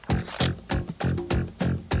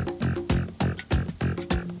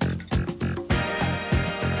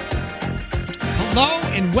Hello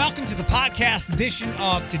and welcome to the podcast edition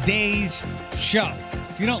of today's show.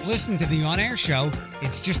 If you don't listen to the on-air show,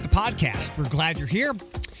 it's just the podcast. We're glad you're here.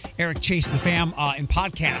 Eric Chase and the fam in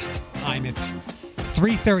podcast time. It's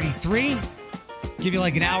 3:33. Give you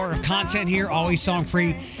like an hour of content here, always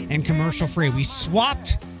song-free and commercial-free. We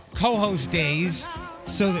swapped co-host days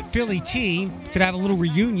so that Philly T could have a little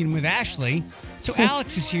reunion with Ashley. So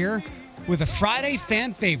Alex is here with a Friday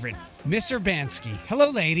fan favorite, Miss Urbanski. Hello,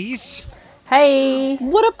 ladies. Hey.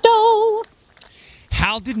 What up, though?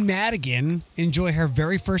 How did Madigan enjoy her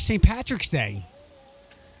very first St. Patrick's Day?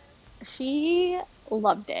 She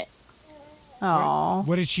loved it. Aww.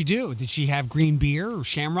 What did she do? Did she have green beer or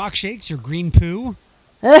shamrock shakes or green poo?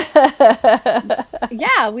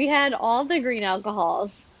 Yeah, we had all the green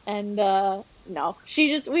alcohols. And, no,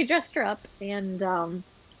 we dressed her up. And,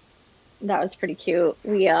 that was pretty cute.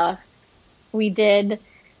 We did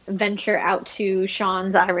venture out to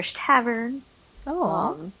Sean's Irish Tavern.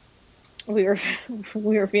 Oh. We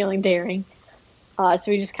were feeling daring. So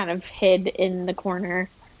we just kind of hid in the corner.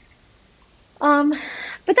 But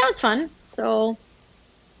that was fun. So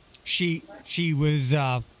She was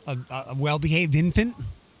a well-behaved infant.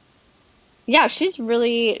 yeah, she's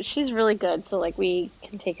really good. So like we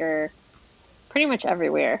can take her pretty much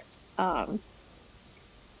everywhere.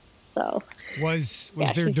 So Was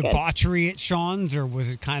Yeah, there she's good. debauchery at Sean's, or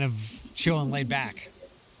was it kind of chill and laid back?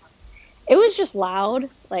 it was just loud.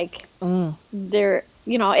 Like there,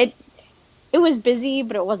 it was busy,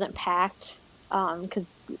 but it wasn't packed. Because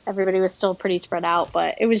everybody was still pretty spread out,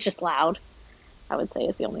 but it was just loud, I would say,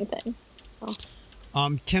 is the only thing. So.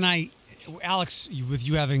 Can I, Alex, with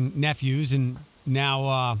you having nephews and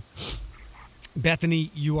now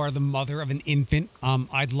Bethany, you are the mother of an infant.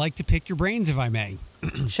 I'd like to pick your brains if I may.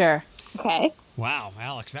 Sure. Okay. Wow,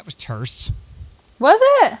 Alex, that was terse. Was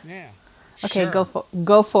it? Yeah. Okay, Sure.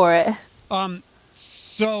 go for it.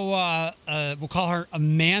 So we'll call her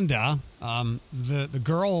Amanda, the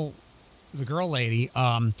girl lady.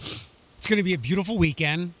 It's going to be a beautiful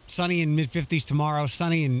weekend. Sunny in mid-50s tomorrow.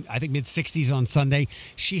 Sunny in, I think, mid-60s on Sunday.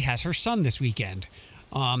 She has her son this weekend.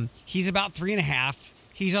 He's about 3.5.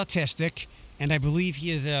 He's autistic, and I believe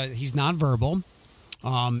he's nonverbal.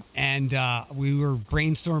 And we were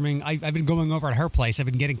brainstorming. I've been going over at her place. I've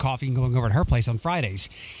been getting coffee and going over at her place on Fridays.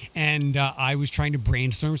 And I was trying to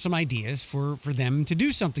brainstorm some ideas for them to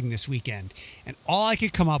do something this weekend. And all I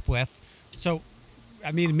could come up with, so,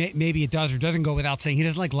 I mean, maybe it does or doesn't go without saying, he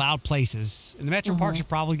doesn't like loud places. And the Metro Parks are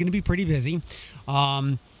probably going to be pretty busy.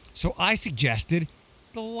 So I suggested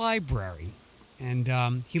the library.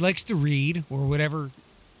 And he likes to read or whatever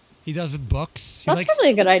he does with books. That's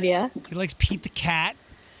probably a good idea. He likes Pete the cat.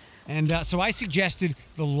 And so I suggested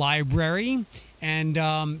the library, and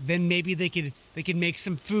then maybe they could make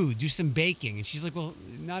some food, do some baking. And she's like, well,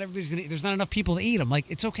 not everybody's going to, there's not enough people to eat. I'm like,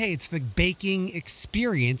 it's okay. It's the baking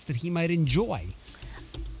experience that he might enjoy.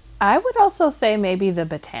 I would also say maybe the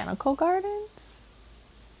botanical gardens.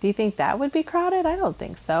 Do you think that would be crowded? I don't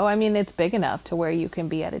think so. I mean, it's big enough to where you can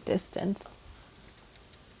be at a distance.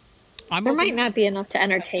 There might not be enough to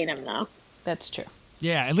entertain him, though. That's true.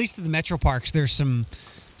 Yeah, at least at the Metro Parks, there's some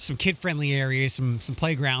kid-friendly areas, some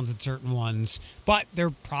playgrounds at certain ones. But they're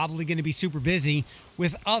probably going to be super busy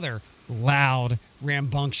with other loud,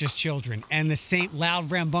 rambunctious children and the same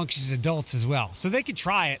loud, rambunctious adults as well. So they could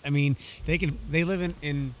try it. I mean, they live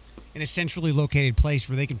in a centrally located place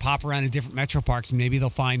where they can pop around in different Metro Parks and maybe they'll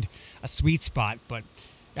find a sweet spot. But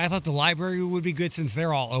I thought the library would be good since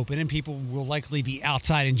they're all open and people will likely be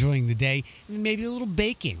outside enjoying the day, and maybe a little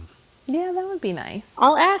baking. Yeah, that would be nice.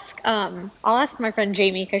 I'll ask my friend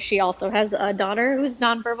Jamie, because she also has a daughter who's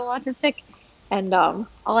nonverbal autistic, and I'll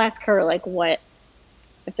ask her like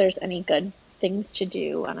if there's any good things to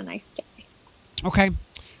do on a nice day. Okay,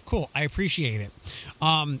 cool. I appreciate it.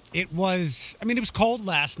 It was cold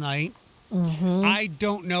last night. I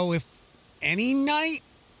don't know if any night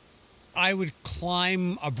I would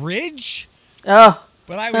climb a bridge, Oh,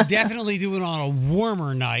 but I would definitely do it on a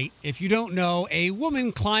warmer night. If you don't know, a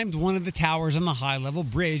woman climbed one of the towers on the high-level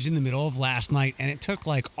bridge in the middle of last night, and it took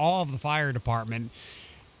like all of the fire department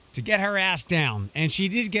to get her ass down. And she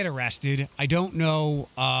did get arrested. I don't know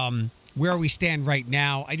where we stand right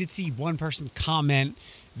now. I did see one person comment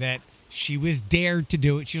that she was dared to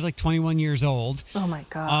do it. She was like 21 years old. oh my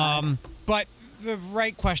God. But the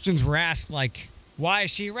right questions were asked, like, why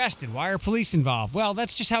is she arrested? Why are police involved? Well,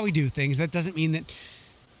 that's just how we do things. That doesn't mean that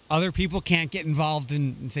other people can't get involved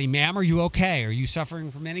and say, ma'am, are you okay? Are you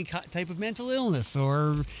suffering from any type of mental illness?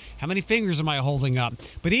 Or how many fingers am I holding up?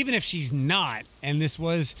 But even if she's not, and this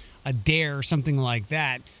was a dare or something like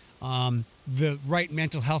that, the right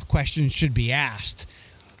mental health questions should be asked.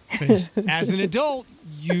 'Cause as an adult,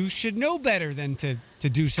 you should know better than to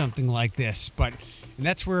do something like this. But and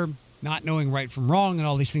that's where not knowing right from wrong and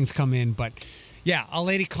all these things come in. But yeah, a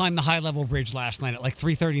lady climbed the high-level bridge last night at like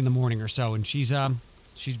 3:30 in the morning or so, and she's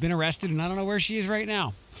been arrested, and I don't know where she is right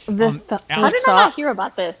now. How did I not hear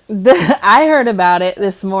about this? I heard about it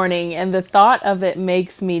this morning, and the thought of it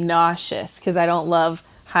makes me nauseous because I don't love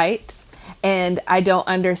heights, and I don't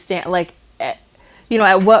understand, like, at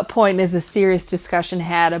what point is a serious discussion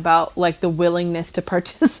had about, like, the willingness to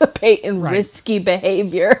participate in risky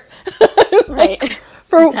behavior? Right.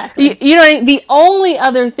 Exactly. You know, the only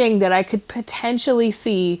other thing that I could potentially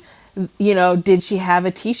see, did she have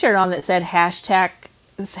a T-shirt on that said hashtag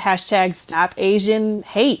Stop Asian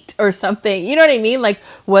Hate or something? You know what I mean? Like,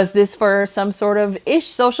 was this for some sort of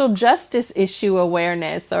social justice issue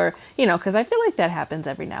awareness, or because I feel like that happens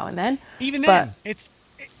every now and then. Even then, it's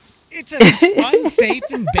an unsafe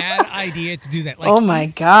and bad idea to do that. Like, oh my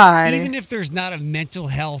God! Even if there's not a mental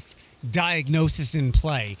health diagnosis in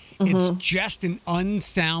play, it's just an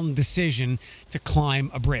unsound decision to climb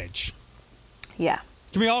a bridge. Yeah.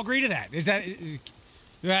 Can we all agree to that? Is that?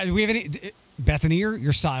 Do we have any? Bethany,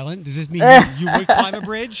 you're silent. Does this mean you would climb a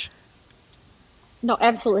bridge? No,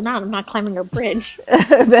 absolutely not. I'm not climbing a bridge.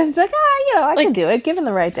 Ben's like, I can do it given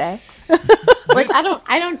the right day. Like,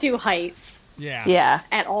 I don't do heights. Yeah. Yeah.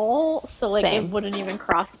 At all. So like Same. it wouldn't even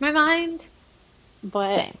cross my mind.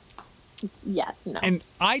 But Same. yeah, no. And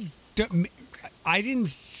I didn't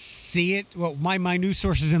see it. Well, my news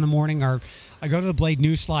sources in the morning are I go to the Blade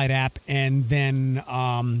News Slide app, and then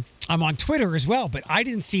I'm on Twitter as well. But I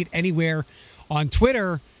didn't see it anywhere on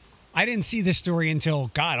Twitter. I didn't see this story until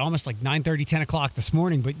almost like 9:30, 10 o'clock this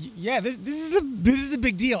morning. But yeah, this is a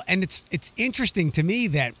big deal, and it's interesting to me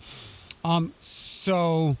that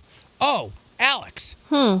Alex,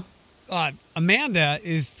 Amanda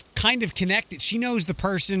is kind of connected. She knows the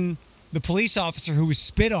police officer who was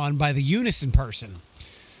spit on by the Unison person.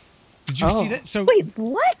 Did you see that? So wait,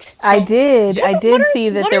 what? I did. Yeah, I did see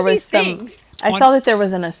that there was some. things? I saw that there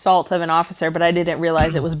was an assault of an officer, but I didn't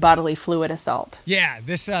realize it was bodily fluid assault. yeah,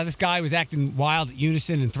 this guy was acting wild at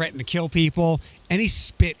Unison and threatened to kill people, and he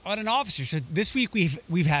spit on an officer. So this week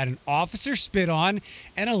we've had an officer spit on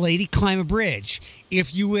and a lady climb a bridge.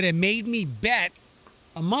 If you would have made me bet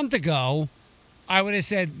a month ago, I would have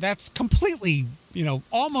said that's completely,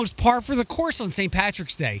 almost par for the course on St.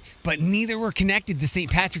 Patrick's Day. But neither were connected to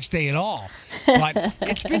St. Patrick's Day at all. But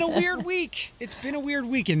it's been a weird week.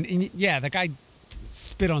 And yeah, that guy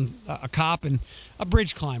spit on a cop and a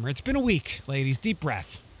bridge climber. It's been a week, ladies. Deep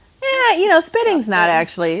breath. Yeah, spitting's not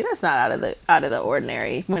actually, that's not out of the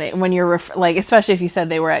ordinary when you're especially if you said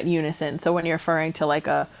they were at Unison. So when you're referring to like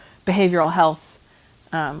a behavioral health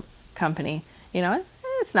company,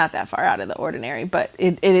 it's not that far out of the ordinary, but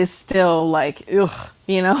it is still like, ugh,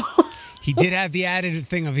 He did have the added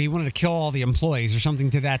thing of he wanted to kill all the employees or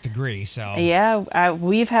something to that degree. So yeah,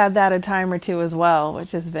 we've had that a time or two as well,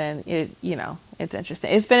 which has been it's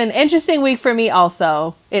interesting. It's been an interesting week for me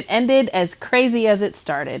also. It ended as crazy as it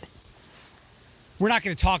started. we're not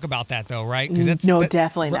going to talk about that though, right?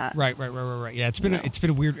 Definitely not. Right. Yeah, it's been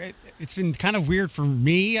a weird. It's been kind of weird for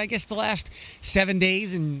me, I guess, the last 7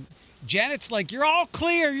 days. And Janet's like, "You're all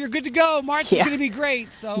clear. You're good to go. March is going to be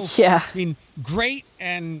great." So yeah, I mean, great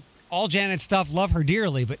and all Janet's stuff. Love her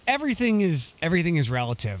dearly, but everything is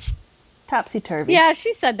relative. Topsy turvy. Yeah,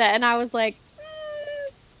 she said that, and I was like,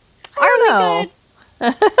 I don't know.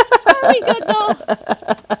 Are we good though?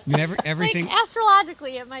 I mean, everything. Like,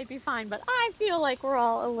 astrologically, it might be fine, but I feel like we're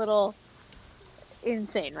all a little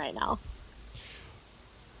insane right now.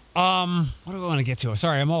 What do I want to get to?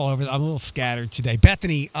 Sorry, I'm all over. I'm a little scattered today.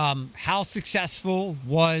 Bethany, how successful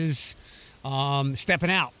was stepping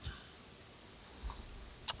out?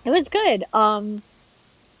 It was good.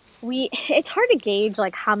 It's hard to gauge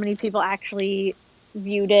like how many people actually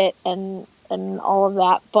viewed it and all of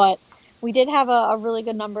that, but we did have a really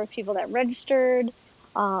good number of people that registered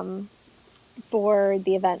for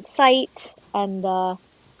the event site, and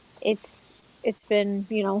it's been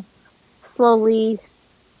slowly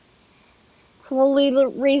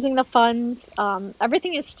raising the funds.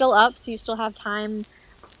 Everything is still up, so you still have time.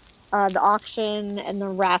 The auction and the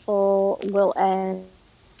raffle will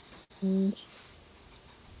end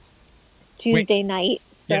Tuesday night.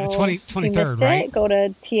 So yeah, the 23rd, right? Go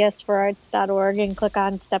to tsforarts.org and click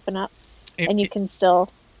on Stepping Up, and you can still.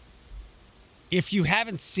 If you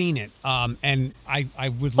haven't seen it, and I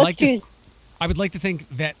would like to think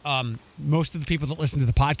that most of the people that listen to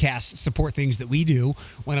the podcast support things that we do.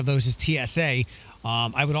 One of those is TSA.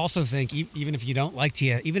 I would also think even if you don't like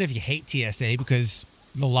TSA, even if you hate TSA, because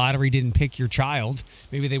the lottery didn't pick your child.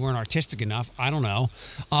 Maybe they weren't artistic enough. I don't know.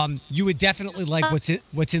 You would definitely like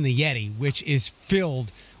what's in the Yeti, which is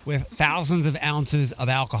filled with thousands of ounces of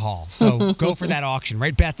alcohol. So go for that auction,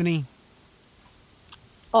 right, Bethany?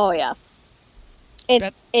 Oh yeah,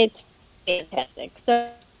 it's fantastic.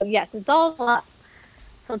 So yes, it's all up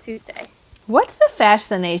till Tuesday. What's the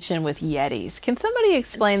fascination with Yetis? Can somebody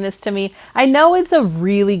explain this to me? I know it's a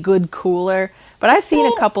really good cooler, but I've seen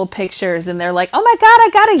a couple pictures and they're like, "Oh my god, I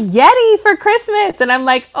got a Yeti for Christmas." And I'm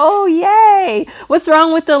like, "Oh, yay." What's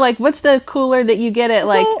wrong with what's the cooler that you get at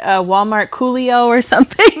like Walmart Coolio or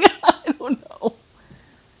something? I don't know.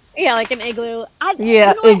 Yeah, like an igloo.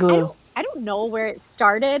 Igloo. I don't know where it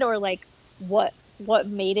started or like what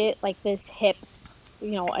made it like this hip,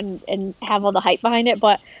 and have all the hype behind it.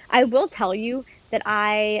 But I will tell you that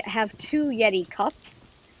I have 2 Yeti cups.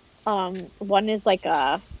 One is like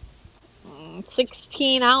a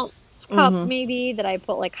 16-ounce cup maybe that I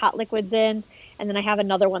put like hot liquids in, and then I have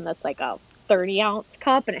another one that's like a 30-ounce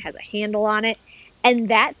cup and it has a handle on it. And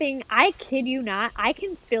that thing, I kid you not, I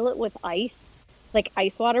can fill it with ice, like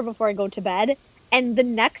ice water before I go to bed, and the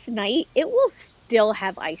next night it will still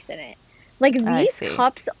have ice in it. Like these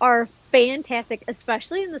cups are fantastic,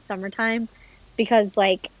 especially in the summertime, because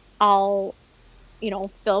like I'll,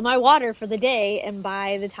 fill my water for the day, and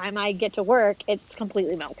by the time I get to work, it's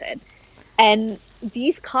completely melted. And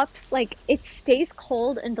these cups, like, it stays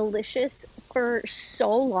cold and delicious for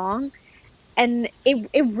so long. And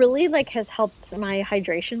it really, like, has helped my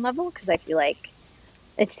hydration level because I feel like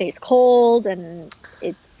it stays cold and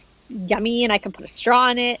it's yummy and I can put a straw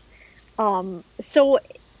in it. So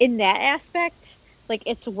in that aspect, like,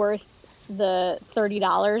 it's worth the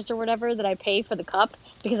 $30 or whatever that I pay for the cup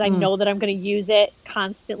because I know that I'm going to use it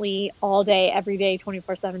constantly all day, every day,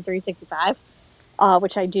 24/7, 365,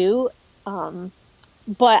 which I do.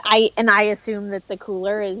 But I assume that the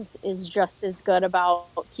cooler is just as good about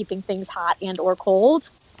keeping things hot and or cold.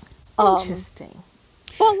 Interesting.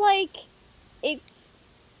 But like it's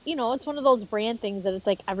it's one of those brand things that it's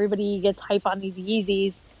like everybody gets hype on these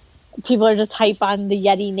Yeezys. People are just hype on the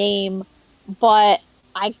Yeti name, but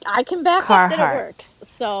I can back up that it works.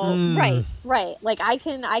 So right. Like I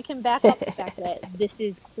can back up the fact that this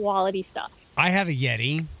is quality stuff. I have a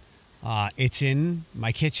Yeti. It's in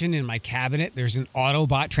my kitchen, in my cabinet. There's an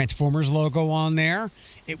Autobot Transformers logo on there.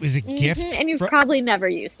 It was a gift. And you've probably never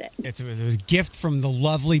used it. It was a gift from the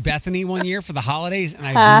lovely Bethany one year for the holidays, and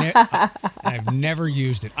I've never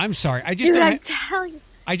used it. I'm sorry. I just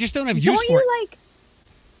I just don't have use for it.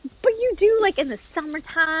 But you do, like, in the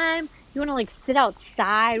summertime, you want to, like, sit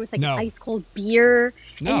outside with, like, ice cold beer,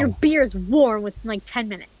 and your beer is warm within, like, 10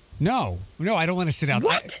 minutes. No, I don't want to sit out.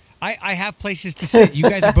 What? I have places to sit. You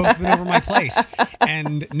guys have both been over my place.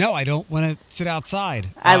 And no, I don't want to sit outside.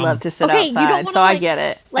 I love to sit outside, so I get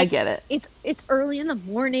it. I get it. It's early in the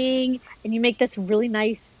morning, and you make this really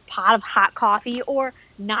nice pot of hot coffee, or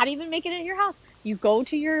not even make it at your house. You go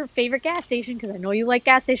to your favorite gas station, because I know you like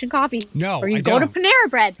gas station coffee. No, or you I go don't. to Panera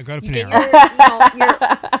Bread. I go to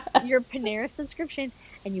Panera. Your Panera subscription,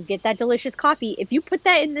 and you get that delicious coffee. If you put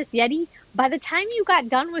that in this Yeti, by the time you got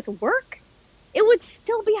done with work, it would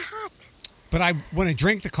still be hot. But I want to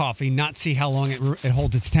drink the coffee, not see how long it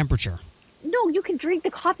holds its temperature. No, you can drink the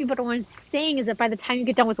coffee, but what I'm saying is that by the time you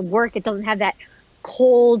get done with work, it doesn't have that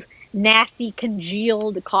cold, nasty,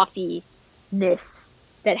 congealed coffee-ness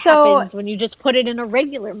that happens when you just put it in a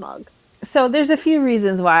regular mug. So there's a few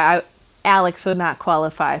reasons why Alex would not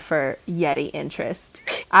qualify for Yeti interest.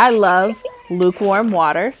 I love lukewarm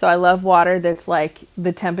water, so I love water that's like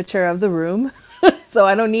the temperature of the room. So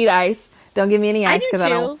I don't need ice. Don't give me any ice because I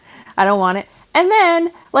don't want it. And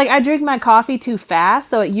then, like, I drink my coffee too fast,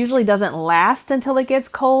 so it usually doesn't last until it gets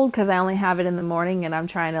cold because I only have it in the morning and I'm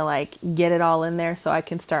trying to, like, get it all in there so I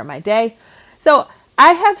can start my day. So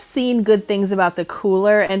I have seen good things about the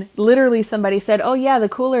cooler, and literally somebody said, oh, yeah, the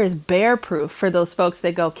cooler is bear-proof for those folks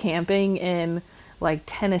that go camping in, like,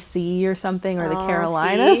 Tennessee or something, or the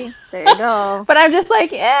Carolinas. See? There you go. But I'm just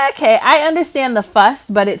like, okay, I understand the fuss,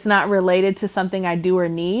 but it's not related to something I do or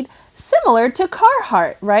need. Similar to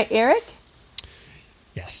Carhartt, right, Eric?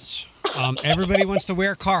 Yes. Everybody wants to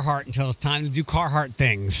wear Carhartt until it's time to do Carhartt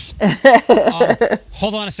things.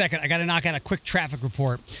 Hold on a second. I got to knock out a quick traffic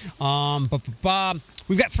report.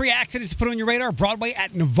 We've got 3 accidents to put on your radar. Broadway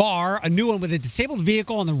at Navarre, a new one with a disabled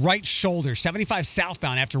vehicle on the right shoulder, 75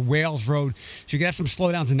 southbound after Wales Road. So you could have some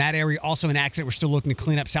slowdowns in that area. Also an accident. We're still looking to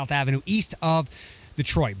clean up South Avenue east of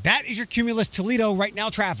Detroit. That is your Cumulus Toledo right now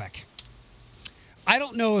traffic. I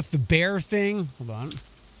don't know if the bear thing... Hold on.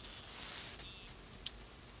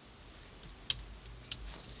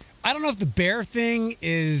 I don't know if the bear thing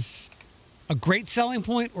is a great selling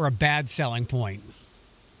point or a bad selling point?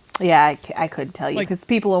 Yeah, I couldn't tell you Like- because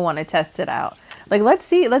people will want to test it out. Like, let's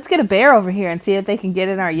get a bear over here and see if they can get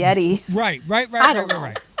in our Yeti. Right. I don't know.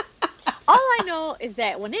 Right. All I know is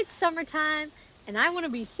that when it's summertime and I want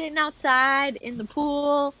to be sitting outside in the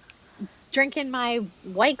pool, drinking my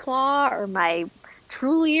White Claw or my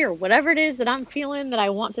Truly or whatever it is that I'm feeling that I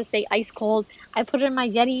want to stay ice cold, I put it in my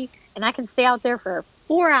Yeti and I can stay out there for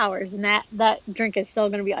 4 hours and that drink is still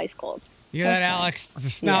going to be ice cold. You know that, Alex, the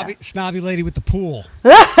snobby lady with the pool.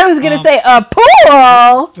 I was gonna say a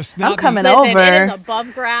pool. The snobby- I'm coming Listen, over. it is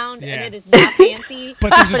above ground Yeah. and it is not fancy,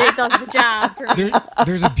 But but, there's a- it does the job for me.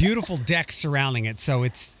 There's a beautiful deck surrounding it, so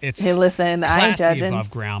it's Hey, listen, I ain't classy judging.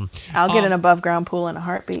 above ground. I'll get an above ground pool in a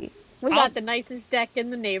heartbeat. We got the nicest deck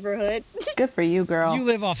in the neighborhood. Good for you, girl. You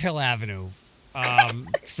live off Hill Avenue,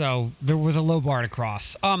 so there was a low bar to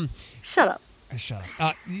cross. Shut up. Shut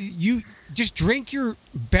up. You just drink your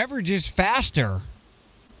beverages faster.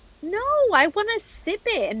 No, I want to sip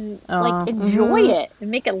it and like enjoy it and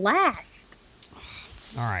make it last.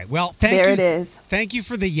 All right. Well, thank you. There it is. Thank you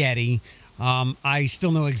for the Yeti. I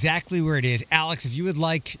still know exactly where it is. Alex, if you'd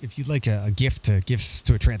like a gift to give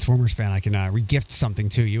to a Transformers fan, I can re-gift something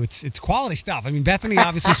to you. It's quality stuff. I mean, Bethany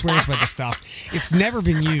obviously swears by this stuff. It's never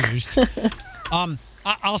been used.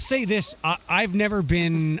 I'll say this. I've never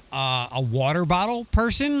been a water bottle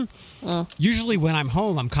person. Usually when I'm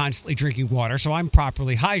home, I'm constantly drinking water, so I'm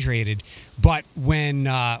properly hydrated. But when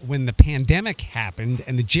the pandemic happened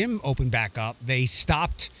and the gym opened back up, they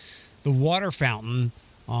stopped the water fountain.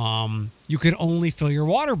 You could only fill your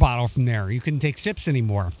water bottle from there. You couldn't take sips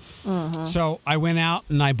anymore. So I went out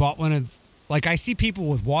and I bought one of, like, I see people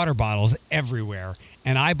with water bottles everywhere.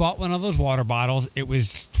 And I bought one of those water bottles. It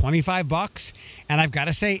was $25. And I've got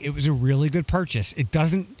to say, it was a really good purchase. It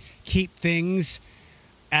doesn't keep things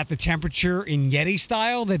at the temperature in Yeti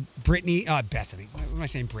style that Bethany, what am I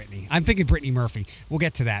saying, Brittany? I'm thinking Brittany Murphy. We'll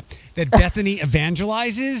get to that. That Bethany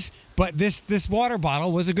evangelizes, but this water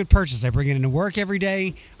bottle was a good purchase. I bring it into work every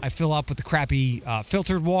day. I fill up with the crappy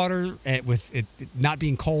filtered water with it not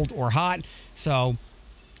being cold or hot. So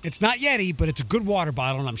it's not Yeti, but it's a good water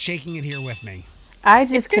bottle, and I'm shaking it here with me. I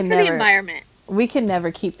It's just good can for the never. environment. We can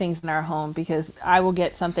never keep things in our home because I will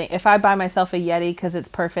get something. If I buy myself a Yeti because it's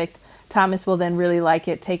perfect, Thomas will then really like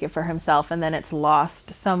it, take it for himself, and then it's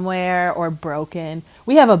lost somewhere or broken.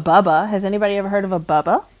 We have a Bubba. Has anybody ever heard of a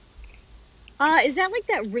Bubba? Is that like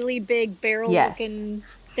that really big barrel Yes. looking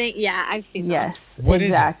thing? Yeah, I've seen those. Yes, What is it?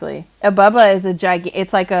 exactly. A Bubba is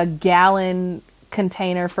it's like a gallon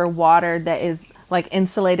container for water that is like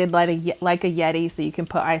insulated like a Yeti, so you can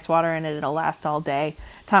put ice water in it. It'll last all day.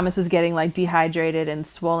 Thomas was getting like dehydrated and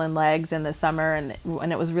swollen legs in the summer, and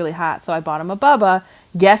when it was really hot, so I bought him a Bubba.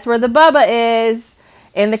 Guess where the Bubba is?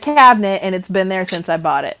 In the cabinet, and it's been there since I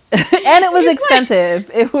bought it. And it was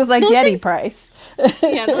expensive. It was like Those Yeti things- price.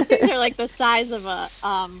 Yeah, those things are like the size of a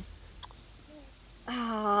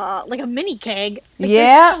like a mini keg. Like, they're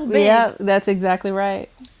Yeah, so big. yeah, that's exactly right.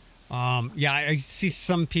 Yeah, I see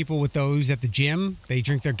some people with those at the gym. They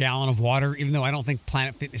drink their gallon of water, even though I don't think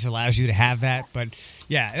Planet Fitness allows you to have that. But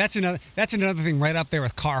yeah, that's another thing right up there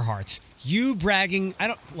with Carhartts. You bragging,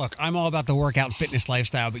 I'm all about the workout and fitness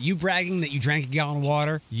lifestyle, but you bragging that you drank a gallon of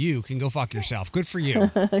water, you can go fuck yourself. Good for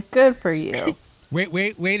you. Good for you.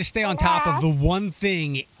 Way to stay on top of the one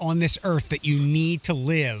thing on this earth that you need to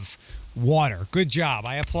live, water. Good job.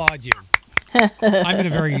 I applaud you. I'm in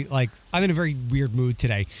a very weird mood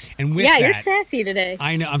today, and with Yeah, that, you're sassy today.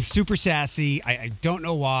 I know I'm super sassy. I don't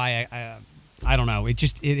know why. I don't know. It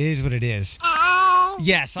is what it is.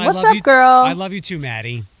 Yes, I What's love up, you, girl? I love you too,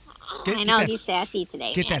 Maddie. I know he's sassy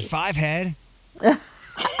today. Get that Maddie. 5 head. I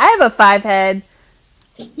have a 5 head.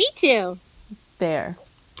 Me too. There.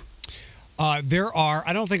 There are.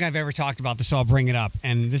 I don't think I've ever talked about this, so I'll bring it up.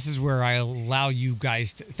 And this is where I allow you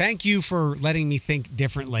guys to. Thank you for letting me think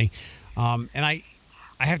differently. And I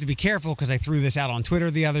have to be careful because I threw this out on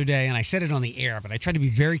Twitter the other day, and I said it on the air. But I tried to be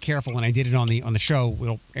very careful when I did it on the show.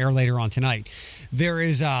 It'll air later on tonight.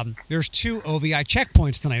 There's 2 OVI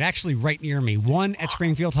checkpoints tonight, actually right near me. One at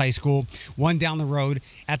Springfield High School, one down the road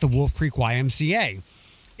at the Wolf Creek YMCA.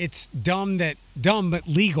 It's dumb but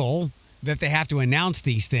legal that they have to announce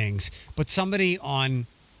these things. But somebody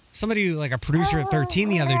like a producer at 13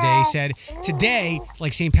 the other day said, today,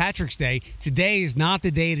 like St. Patrick's Day, today is not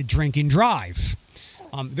the day to drink and drive.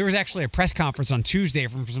 There was actually a press conference on Tuesday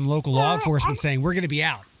from some local law enforcement saying we're going to be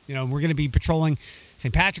out. We're going to be patrolling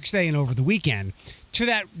St. Patrick's Day and over the weekend. To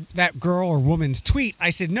that girl or woman's tweet,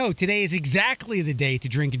 I said, no, today is exactly the day to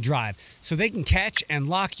drink and drive. So they can catch and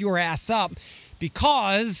lock your ass up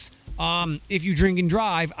because if you drink and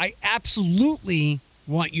drive, I absolutely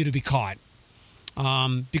want you to be caught.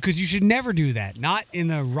 because you should never do that. Not in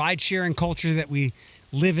the ride-sharing culture that we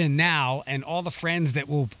live in now, and all the friends that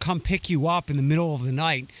will come pick you up in the middle of the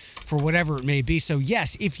night for whatever it may be. So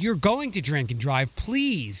yes, if you're going to drink and drive,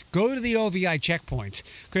 please go to the OVI checkpoints,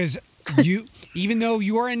 because you, even though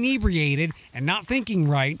you are inebriated and not thinking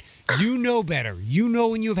right, you know better. You know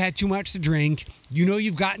when you've had too much to drink. You know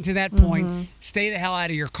you've gotten to that point. Stay the hell out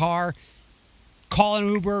of your car. Call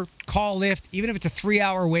an Uber, call Lyft, even if it's a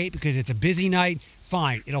 3-hour wait because it's a busy night,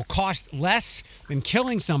 fine. It'll cost less than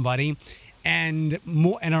killing somebody, and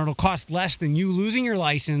it'll cost less than you losing your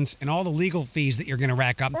license and all the legal fees that you're going to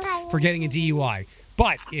rack up for getting a DUI.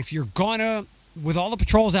 But if you're gonna, with all the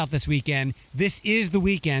patrols out this weekend, this is the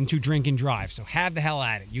weekend to drink and drive. So have the hell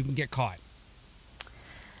at it. You can get caught.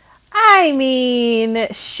 I mean,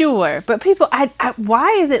 sure, but people,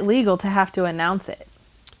 why is it legal to have to announce it?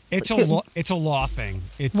 It's a law thing.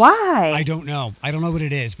 Why? I don't know. I don't know what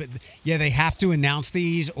it is, but yeah, they have to announce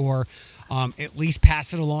these, or at least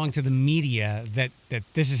pass it along to the media that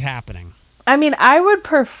this is happening. I mean, I would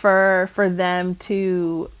prefer for them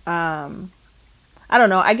to, I don't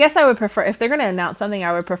know. I guess I would prefer, if they're going to announce something,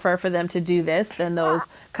 I would prefer for them to do this than those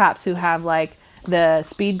cops who have like the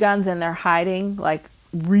speed guns and they're hiding, like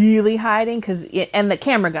really hiding, and the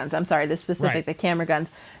camera guns. I'm sorry, the camera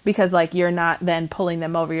guns, because like you're not then pulling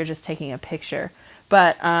them over, you're just taking a picture.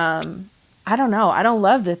 But I don't know. I don't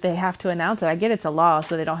love that they have to announce it. I get it's a law,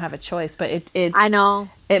 so they don't have a choice, but it's I know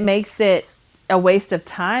it makes it a waste of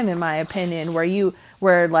time, in my opinion,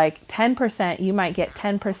 where like 10%, you might get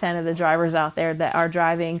 10% of the drivers out there that are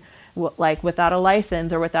driving like without a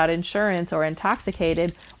license or without insurance or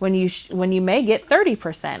intoxicated, when you may get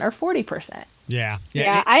 30% or 40%. Yeah,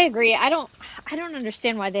 I agree. I don't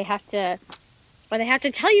understand why they have to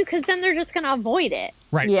tell you, because then they're just going to avoid it.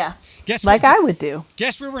 Right. Yeah. Guess like I would do.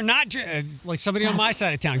 Guess where we're not, like somebody on my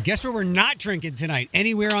side of town, guess where we're not drinking tonight?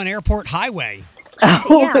 Anywhere on Airport Highway.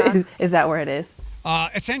 Yeah. Is that where it is?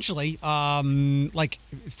 Essentially, like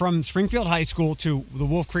from Springfield High School to the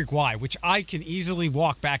Wolf Creek Y, which I can easily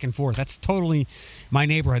walk back and forth. That's totally my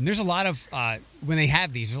neighborhood. And there's a lot of, when they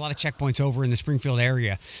have these, there's a lot of checkpoints over in the Springfield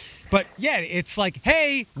area. But yeah, it's like,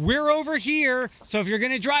 hey, we're over here, so if you're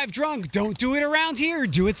going to drive drunk, don't do it around here.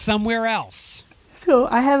 Do it somewhere else. So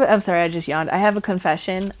I'm sorry, I just yawned. I have a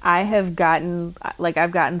confession. I have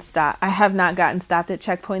not gotten stopped at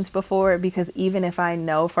checkpoints before, because even if I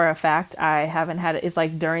know for a fact I haven't had it, it's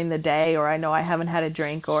like during the day, or I know I haven't had a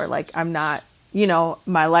drink, or like I'm not,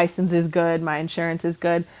 my license is good, my insurance is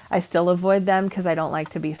good, I still avoid them because I don't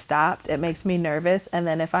like to be stopped. It makes me nervous. And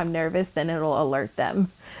then if I'm nervous, then it'll alert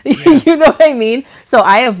them. Yeah. You know what I mean? So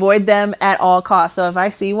I avoid them at all costs. So if I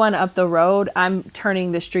see one up the road, I'm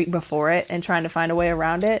turning the street before it and trying to find a way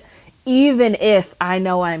around it, even if I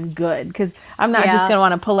know I'm good. Because I'm not just going to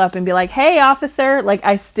want to pull up and be like, hey, officer. Like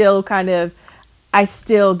I still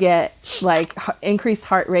get like increased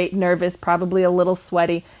heart rate, nervous, probably a little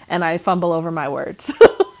sweaty, and I fumble over my words.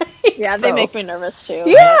 Yeah, they make me nervous too.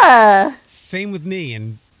 Yeah. Same with me.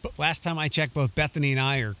 And last time I checked, both Bethany and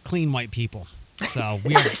I are clean white people. So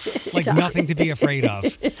we have like nothing to be afraid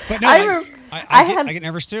of. But no, I get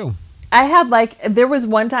nervous too. I had there was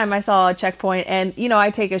one time I saw a checkpoint, and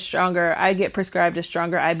I get prescribed a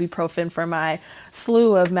stronger ibuprofen for my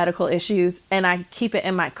slew of medical issues, and I keep it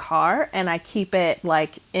in my car, and I keep it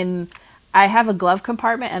I have a glove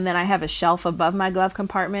compartment, and then I have a shelf above my glove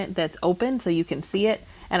compartment that's open so you can see it,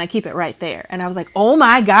 and I keep it right there. And I was like, oh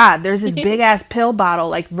my God, there's this big ass pill bottle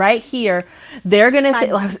like right here. They're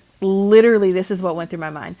gonna literally, this is what went through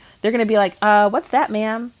my mind. They're going to be like, what's that,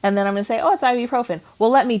 ma'am? And then I'm going to say, oh, it's ibuprofen.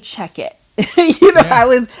 Well, let me check it.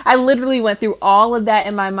 Yeah. I literally went through all of that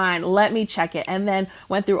in my mind. Let me check it. And then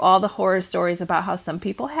went through all the horror stories about how some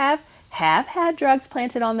people have had drugs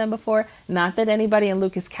planted on them before. Not that anybody in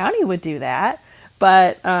Lucas County would do that.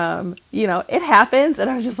 But, it happens. And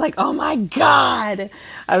I was just like, oh my God.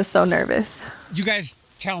 I was so nervous. You guys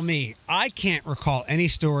tell me. I can't recall any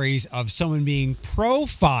stories of someone being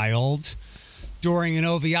profiled during an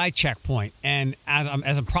OVI checkpoint. And as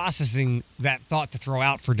I'm processing that thought to throw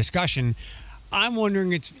out for discussion, I'm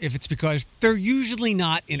wondering if it's because they're usually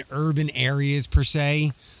not in urban areas per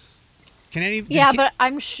se. But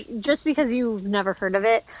I'm just because you've never heard of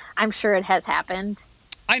it, I'm sure it has happened.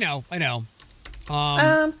 I know. I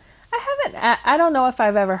haven't. I don't know if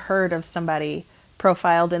I've ever heard of somebody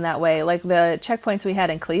profiled in that way. Like the checkpoints we had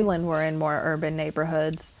in Cleveland were in more urban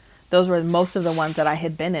neighborhoods. Those were most of the ones that I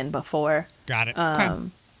had been in before. Got it. Okay.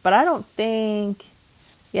 But I don't think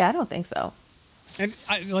so.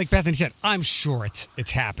 And like Bethany said, I'm sure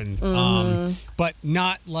it's happened, but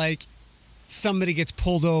not like somebody gets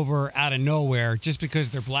pulled over out of nowhere just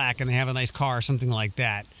because they're black and they have a nice car or something like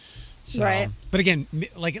that. So, Right. But again,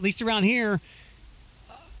 like at least around here,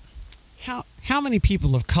 how many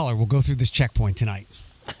people of color will go through this checkpoint tonight?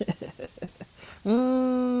 I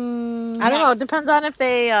don't know. It depends on if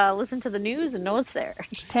they listen to the news and know it's there.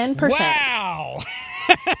 10%. Wow.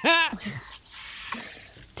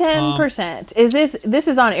 10%. Is this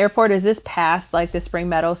is on airport? Is this past like the Spring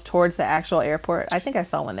Meadows towards the actual airport? I think I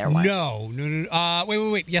saw one there once. No.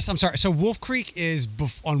 Wait. Yes, I'm sorry. So Wolf Creek is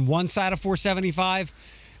on one side of 475,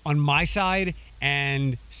 on my side,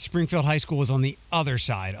 and Springfield High School is on the other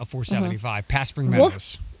side of 475, past Spring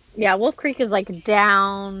Meadows. Wolf Creek is like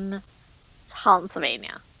down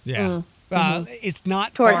Pennsylvania. Yeah. It's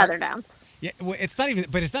not Toward far. Heather Downs. Yeah, well, it's not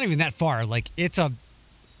even that far. Like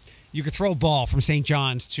you could throw a ball from St.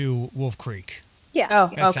 John's to Wolf Creek. Yeah. Oh,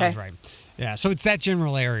 That okay. sounds right. Yeah, so it's that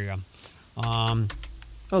general area. Well,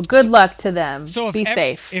 good luck to them. So Be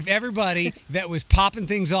safe. If everybody that was popping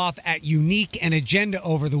things off at Unique and Agenda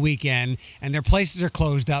over the weekend and their places are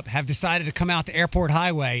closed up have decided to come out to Airport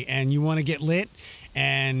Highway and you want to get lit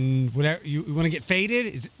and whatever you want to get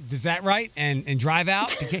faded, is that right? And drive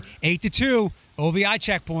out 8 to 2 OVI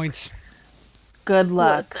checkpoints. Good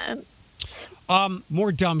luck. Listen,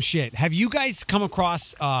 More dumb shit. Have you guys come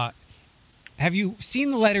across? Have you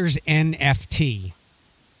seen the letters NFT?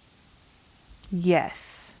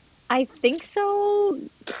 Yes. I think so.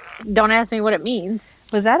 Don't ask me what it means.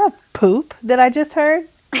 Was that a poop that I just heard?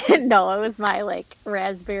 No, it was my like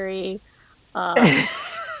raspberry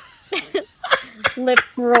lip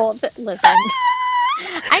roll. Listen,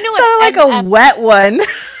 I know Sounded like a wet one.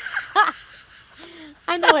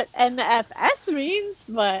 I know what NFS means,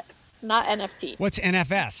 but not NFT. What's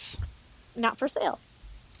NFS? Not for sale.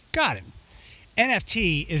 Got it.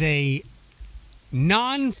 NFT is a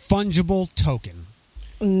non-fungible token.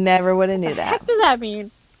 Never would have knew What the that. heck does that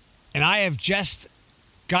mean? And I have just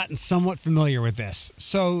gotten somewhat familiar with this.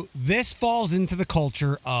 So this falls into the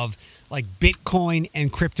culture of like Bitcoin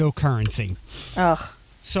and cryptocurrency. Oh,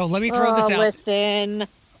 So let me throw this out. Listen,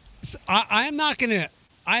 I'm not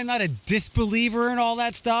a disbeliever in all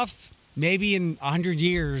that stuff. Maybe in 100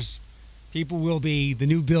 years, people will be the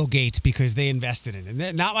new Bill Gates because they invested in it.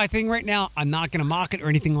 And not my thing right now. I'm not going to mock it or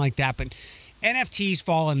anything like that. But NFTs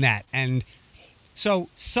fall in that. And so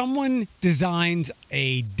someone designs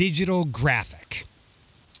a digital graphic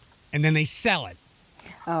and then they sell it.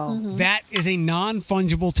 oh. That is a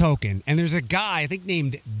non-fungible token. And there's a guy, I think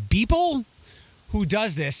named Beeple, who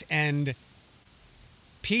does this, and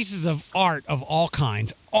pieces of art of all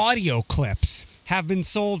kinds, audio clips, have been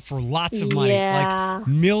sold for lots of money, Yeah. like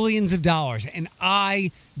millions of dollars. And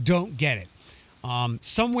I don't get it.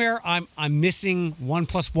 Somewhere I'm missing 1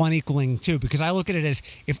 + 1 = 2, because I look at it as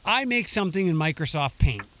if I make something in Microsoft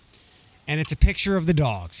Paint and it's a picture of the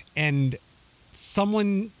dogs and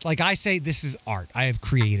someone, like I say, this is art. I have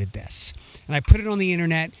created this. And I put it on the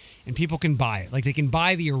internet and people can buy it. Like they can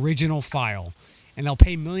buy the original file and they'll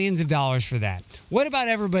pay millions of dollars for that. What about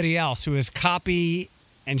everybody else who has copied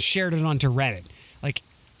and shared it onto Reddit? Like,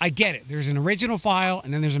 I get it. There's an original file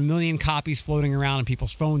and then there's a million copies floating around on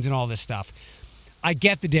people's phones and all this stuff. I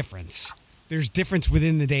get the difference. There's difference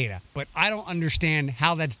within the data, but I don't understand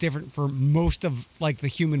how that's different for most of like the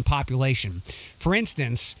human population. For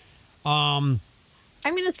instance, I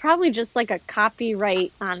mean, it's probably just like a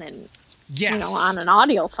copyright on an, yes, on an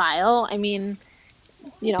audio file. I mean,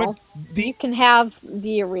 But you can have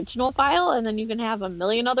the original file, and then you can have a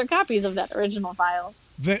million other copies of that original file.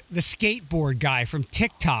 the skateboard guy from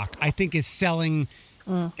TikTok, I think, is selling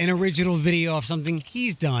an original video of something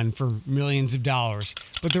he's done for millions of dollars.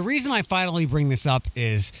 But the reason I finally bring this up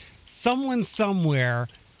is someone somewhere.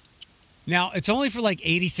 Now, it's only for like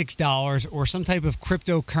 $86 or some type of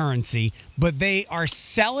cryptocurrency, but they are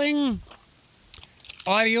selling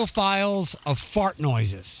audio files of fart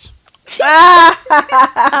noises. Of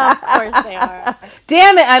course they are.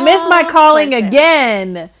 Damn it, I missed my Oh, calling perfect.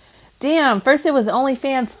 again. Damn, first it was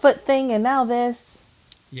OnlyFans foot thing and now this.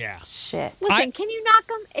 Yeah. Shit. Listen, can you not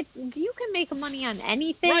come? If you can make money on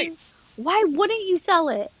anything, Right. why wouldn't you sell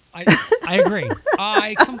it? I agree.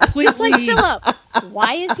 I Like completely. Philip,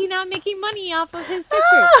 why is he not making money off of his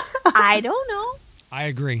pictures? I don't know. I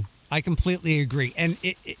agree. I completely agree. And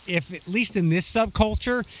if at least in this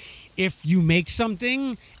subculture, if you make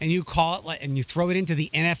something and you call it and you throw it into the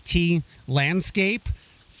NFT landscape,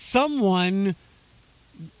 someone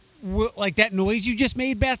like that noise you just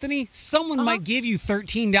made, Bethany, someone might give you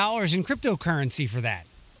 $13 in cryptocurrency for that.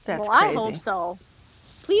 That's Well, crazy. I hope so.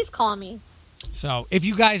 Please call me. So if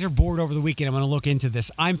you guys are bored over the weekend, I'm going to look into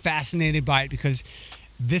this. I'm fascinated by it because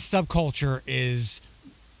this subculture is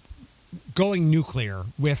going nuclear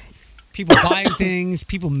with people buying things,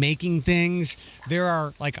 people making things. There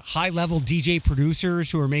are like high level DJ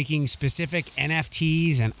producers who are making specific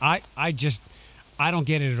NFTs, and I don't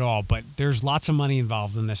get it at all. But there's lots of money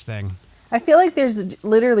involved in this thing. I feel like there's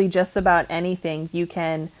literally just about anything you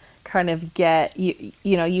can kind of get. You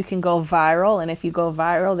know, you can go viral, and if you go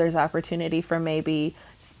viral, there's opportunity for maybe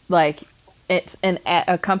like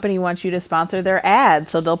a company wants you to sponsor their ad,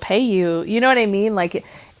 so they'll pay you. You know what I mean? Like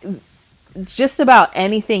just about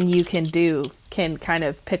anything you can do can kind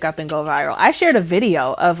of pick up and go viral. I shared a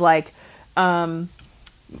video of like my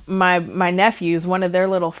nephews, one of their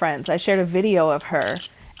little friends. I shared a video of her,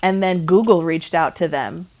 and then Google reached out to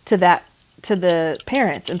them, to the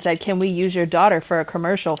parents, and said, "Can we use your daughter for a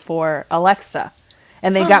commercial for Alexa?"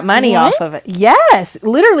 And they got money What? off of it. Yes,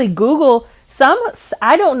 literally Google.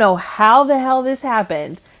 I don't know how the hell this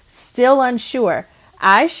happened. Still unsure.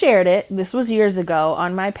 I shared it. This was years ago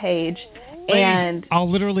on my page. Ladies, And I'll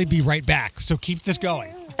literally be right back. So keep this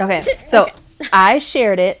going. okay, so I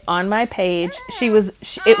shared it on my page. It was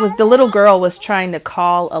the little girl was trying to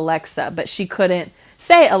call Alexa, but she couldn't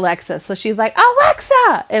say Alexa. So she's like,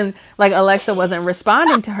 "Alexa!" And like Alexa wasn't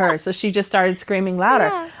responding to her. So she just started screaming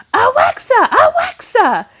louder, "Alexa!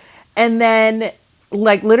 Alexa!" And then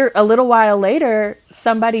like a little while later,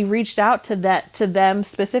 somebody reached out to them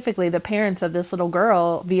specifically, the parents of this little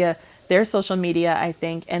girl, via their social media, I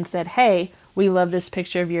think, and said, "Hey, we love this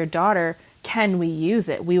picture of your daughter. Can we use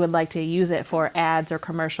it? We would like to use it for ads or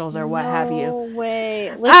commercials or what have you." No way.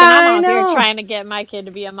 Listen, I I'm out know. here trying to get my kid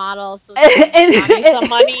to be a model so they can make some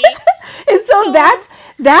money. And so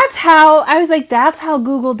that's how I was like, that's how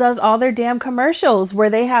Google does all their damn commercials, where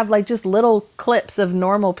they have like just little clips of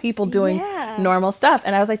normal people doing Yeah. normal stuff.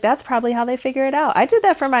 And I was like, that's probably how they figure it out. I did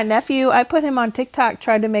that for my nephew. I put him on TikTok,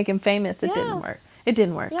 tried to make him famous. It Yeah. didn't work. It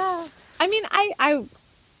didn't work. Yeah. I mean,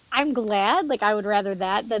 I'm glad. Like, I would rather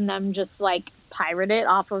that than them just like pirate it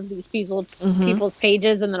off of these people's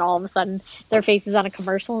pages, and then all of a sudden their face is on a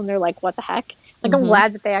commercial, and they're like, "What the heck?" Like, I'm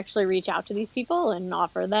glad that they actually reach out to these people and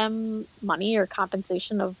offer them money or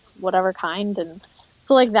compensation of whatever kind, and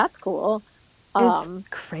so like that's cool. It's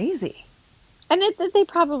crazy. And they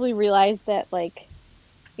probably realize that, like,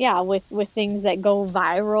 yeah, with things that go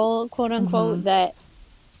viral, quote unquote, that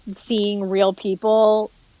seeing real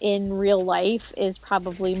people in real life is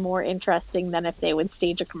probably more interesting than if they would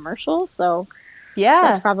stage a commercial. So Yeah.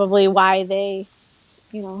 that's probably why they,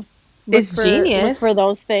 you know, It's genius. look for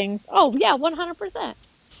those things. Oh yeah, 100%,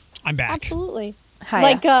 I'm back. absolutely. Hiya.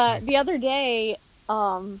 Like the other day,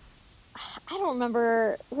 I don't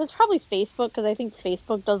remember. It was probably Facebook, because I think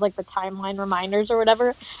Facebook does like the timeline reminders or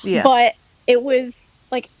whatever. Yeah. But it was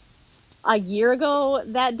like a year ago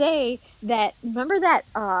that day that, remember that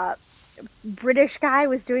British guy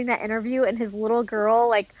was doing that interview, and his little girl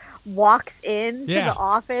like walks in to Yeah. the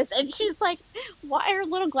office, and she's like, why her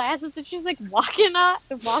little glasses, and she's like walking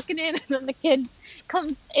in, and then the kid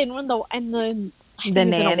comes in when I think he's in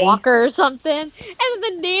nanny. a walker or something, and then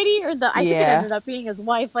the nanny, or I think it Yeah. ended up being his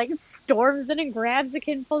wife, like storms in and grabs the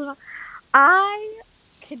kid and pulls him out.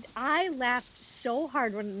 I laughed so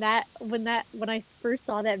hard when I first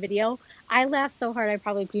saw that video. I laughed so hard I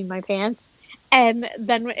probably peed my pants. And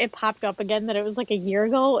then it popped up again that it was like a year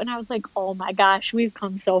ago, and I was like, "Oh my gosh, we've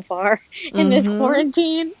come so far in this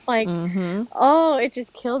quarantine!" Like, oh, it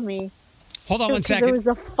just killed me. Hold on one It second. was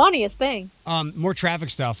the funniest thing. More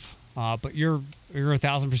traffic stuff. But you're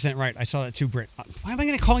 1,000% right. I saw that too, Brit. Why am I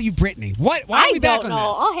going to call you Brittany? What? Why are I we back don't on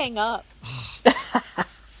know. this? I'll hang up.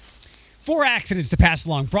 4 accidents to pass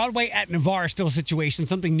along. Broadway at Navarre, still a situation.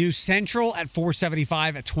 Something new. Central at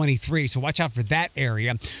 475 at 23. So watch out for that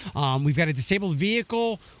area. We've got a disabled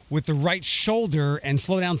vehicle with the right shoulder, and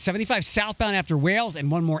slow down 75 southbound after Wales,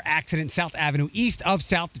 and one more accident South Avenue east of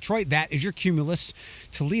South Detroit. That is your Cumulus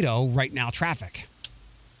Toledo right now traffic.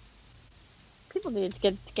 People need to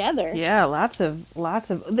get together. Yeah, lots of.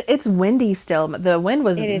 It's windy still. The wind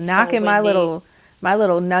was It is so knocking my windy.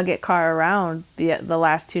 little nugget car around the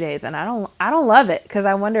last 2 days, and I don't love it, because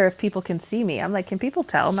I wonder if people can see me. I'm like, can people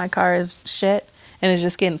tell my car is shit and is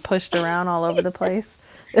just getting pushed around all over the place?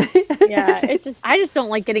 Yeah, I just don't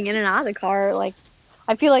like getting in and out of the car. Like,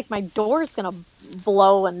 I feel like my door's gonna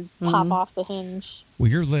blow and pop off the hinge. Well,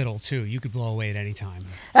 you're little too. You could blow away at any time.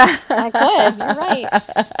 I could. You're right.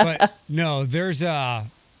 But no,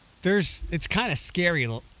 it's kind of scary.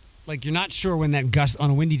 Like, you're not sure when that gust on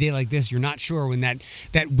a windy day like this. You're not sure when that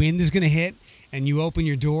wind is going to hit, and you open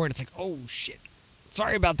your door and it's like, oh shit,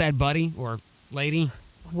 sorry about that, buddy or lady.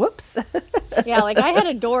 Whoops. Yeah, like I had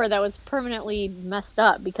a door that was permanently messed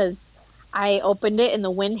up because I opened it and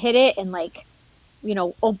the wind hit it and, like, you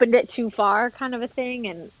know, opened it too far, kind of a thing.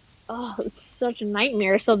 And oh, it was such a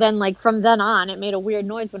nightmare. So then, like, from then on, it made a weird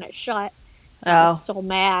noise when it shut. I was Oh, so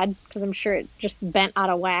mad because I'm sure it just bent out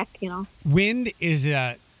of whack, you know? Wind is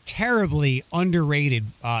a terribly underrated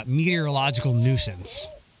meteorological nuisance.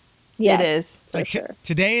 Yeah, it is. for Like sure.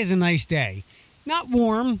 today is a nice day. Not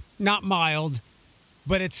warm, not mild,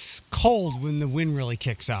 but it's cold when the wind really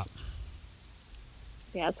kicks up.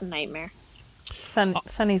 Yeah, it's a nightmare.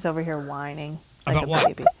 Sunny's over here whining like About a what?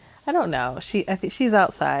 baby. I don't know. I think she's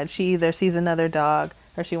outside. She either sees another dog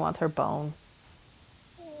or she wants her bone.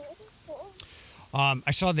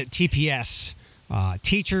 I saw that TPS,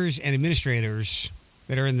 teachers and administrators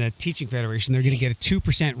that are in the Teaching Federation, they're going to get a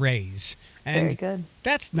 2% raise. And Very good.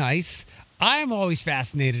 that's nice. I'm always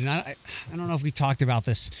fascinated. And I don't know if we talked about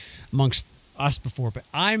this amongst us before, but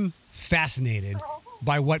I'm fascinated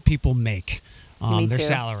by what people make, Me their too.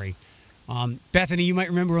 salary. Bethany, you might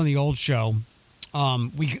remember on the old show,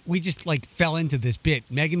 we just like fell into this bit.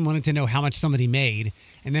 Megan wanted to know how much somebody made,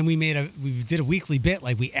 and then we did a weekly bit,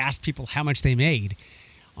 like we asked people how much they made.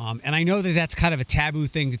 And I know that that's kind of a taboo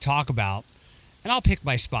thing to talk about, and I'll pick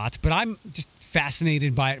my spots, but I'm just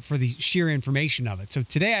fascinated by it for the sheer information of it. So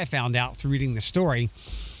today I found out through reading the story,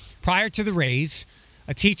 prior to the raise,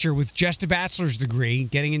 a teacher with just a bachelor's degree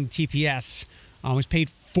getting into TPS was paid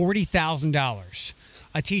 $40,000.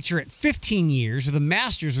 A teacher at 15 years with a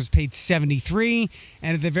master's was paid 73,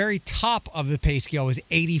 and at the very top of the pay scale was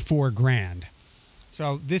 84 grand.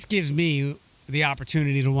 So this gives me the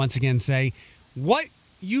opportunity to once again say what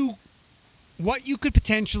you could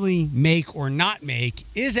potentially make or not make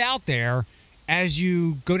is out there as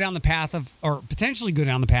you go down the path of, or potentially go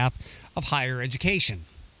down the path of higher education.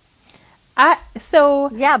 So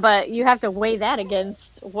Yeah, but you have to weigh that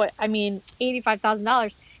against what, I mean,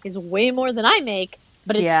 $85,000 is way more than I make,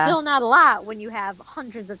 but it's Yeah. still not a lot when you have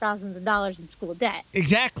hundreds of thousands of dollars in school debt. So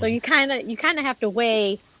Exactly. you kind of have to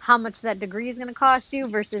weigh how much that degree is going to cost you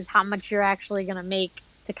versus how much you're actually going to make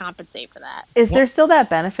to compensate for that. is there still that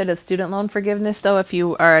benefit of student loan forgiveness though if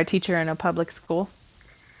you are a teacher in a public school?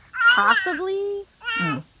 Possibly.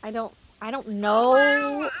 I don't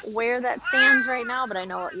know where that stands right now, but I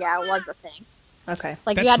know, yeah, it was a thing. Okay.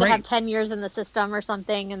 Like That's you had great. to have 10 years in the system or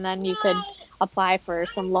something, and then you could apply for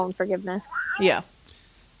some loan forgiveness. Yeah.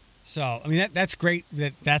 So, I mean, that's great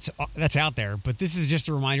that's out there, but this is just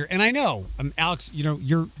a reminder. And I know, Alex, you know,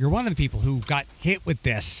 you're one of the people who got hit with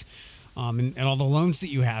this, and all the loans that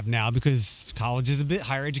you have now, because college is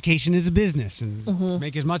higher education is a business, and to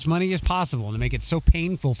make as much money as possible, and to make it so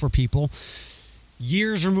painful for people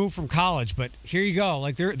years removed from college. But here you go.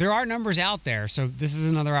 Like there are numbers out there. So this is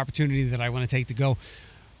another opportunity that I want to take to go.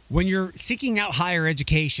 When you're seeking out higher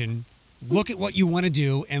education, look at what you want to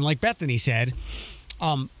do, and like Bethany said,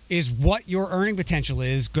 is what your earning potential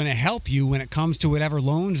is going to help you when it comes to whatever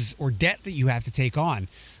loans or debt that you have to take on.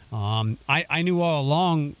 I knew all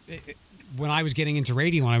along when I was getting into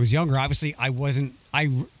radio when I was younger, obviously I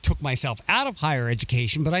took myself out of higher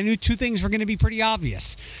education, but I knew two things were going to be pretty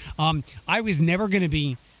obvious. I was never going to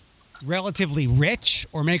be relatively rich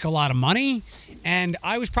or make a lot of money, and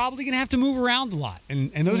I was probably going to have to move around a lot.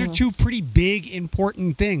 And those are two pretty big,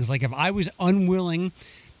 important things. Like if I was unwilling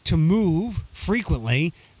to move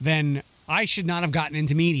frequently, then I should not have gotten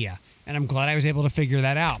into media. And I'm glad I was able to figure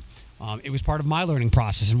that out. It was part of my learning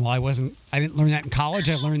process. And while I didn't learn that in college,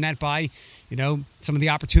 I learned that by, some of the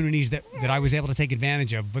opportunities that I was able to take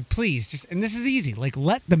advantage of. But please, and this is easy, like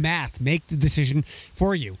let the math make the decision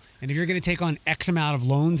for you. And if you're going to take on X amount of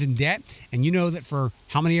loans and debt, and you know that for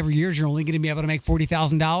how many ever years you're only going to be able to make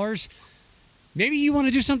 $40,000, maybe you want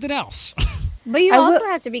to do something else. But you I also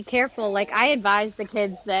will- have to be careful. Like I advise the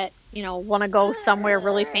kids that, want to go somewhere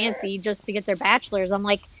really fancy just to get their bachelor's. I'm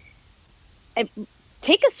like,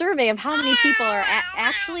 take a survey of how many people are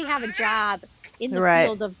actually have a job in the Right.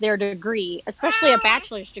 field of their degree, especially a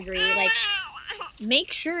bachelor's degree. Like,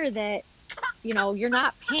 make sure that you're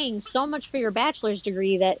not paying so much for your bachelor's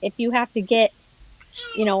degree that if you have to get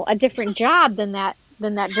a different job than that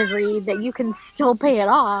degree, that you can still pay it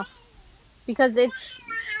off, because it's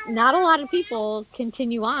not a lot of people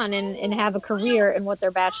continue on and have a career in what their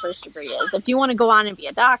bachelor's degree is. If you want to go on and be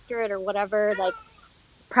a doctorate or whatever, like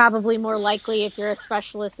probably more likely if you're a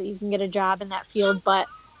specialist that you can get a job in that field. But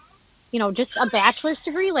just a bachelor's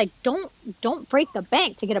degree, like don't break the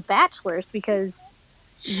bank to get a bachelor's, because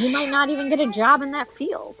you might not even get a job in that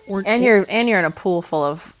field. Or And you're in a pool full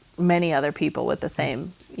of many other people with the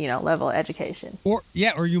same, level of education. Or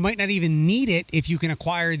you might not even need it if you can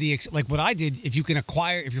acquire like what I did. If you're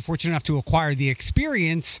fortunate enough to acquire the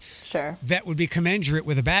experience, Sure, that would be commensurate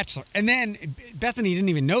with a bachelor. And then Bethany didn't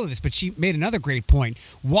even know this, but she made another great point.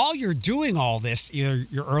 While you're doing all this, either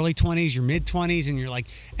your early 20s, your mid 20s,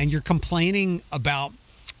 and you're complaining about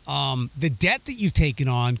the debt that you've taken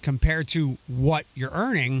on compared to what you're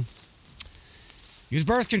earning, use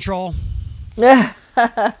birth control.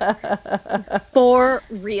 For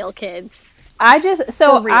real, kids.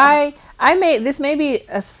 I made this may be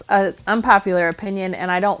a unpopular opinion,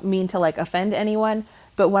 and I don't mean to like offend anyone,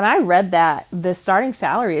 but when I read that, the starting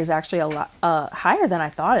salary is actually a lot higher than I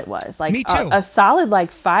thought it was. Like me too. A solid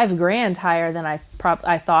like $5,000 higher than I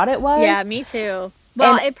thought it was. Yeah, me too.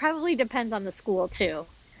 Well, it probably depends on the school too.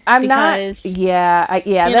 That's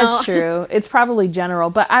true. It's probably general,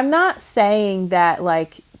 but I'm not saying that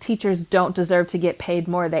like teachers don't deserve to get paid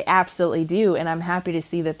more. They absolutely do, and I'm happy to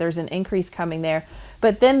see that there's an increase coming there.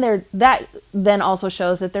 But then that also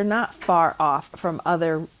shows that they're not far off from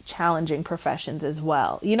other challenging professions as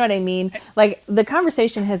well. You know what I mean? Like the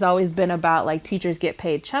conversation has always been about like teachers get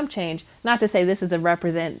paid chump change. Not to say this is a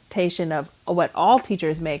representation of what all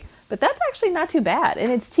teachers make, but that's actually not too bad.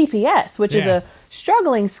 And it's TPS, which is a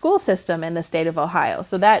struggling school system in the state of Ohio.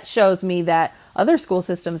 So that shows me that other school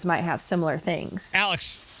systems might have similar things.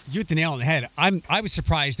 Alex, you hit the nail on the head. I was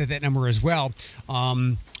surprised at that number as well.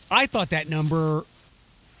 I thought that number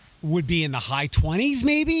would be in the high 20s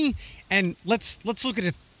maybe. And let's look at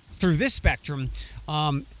it through this spectrum.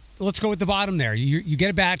 Let's go with the bottom there. You get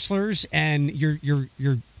a bachelor's and you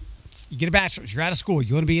get a bachelor's. You're out of school.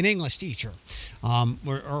 You want to be an English teacher,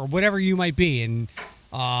 or whatever you might be. And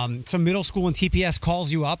some middle school and TPS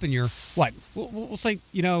calls you up, and you're what? We'll say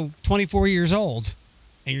 24 years old,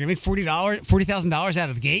 and you're gonna make $40,000 out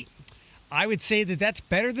of the gate. I would say that that's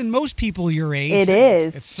better than most people your age. It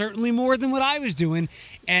is. It's certainly more than what I was doing.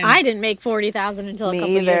 And I didn't make $40,000 until a couple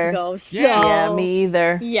years ago. So. Yeah, me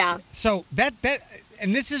either. Yeah. So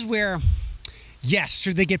and this is where. Yes,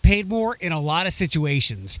 should they get paid more? In a lot of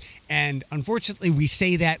situations. And unfortunately, we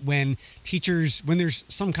say that when there's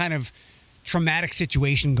some kind of traumatic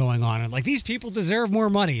situation going on. And like, these people deserve more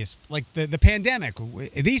money. It's like the pandemic.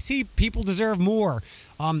 These people deserve more.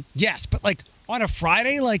 Yes, but like on a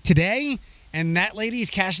Friday like today, and that lady's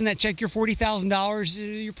cashing that check, your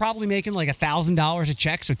 $40,000, you're probably making like $1,000 a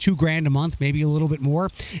check, so $2,000 a month, maybe a little bit more.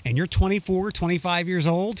 And you're 24, 25 years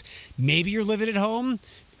old. Maybe you're living at home.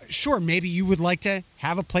 Sure, maybe you would like to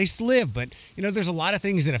have a place to live, but there's a lot of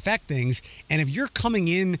things that affect things. And if you're coming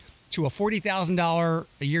in to a $40,000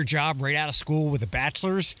 a year job right out of school with a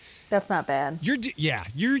bachelor's, that's not bad.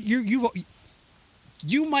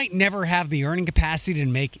 You might never have the earning capacity to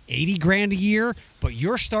make $80,000 a year, but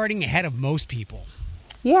you're starting ahead of most people.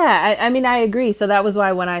 Yeah, I mean, I agree. So that was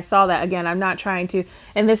why when I saw that, again, I'm not trying to,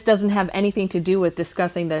 and this doesn't have anything to do with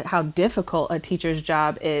discussing how difficult a teacher's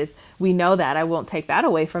job is. We know that. I won't take that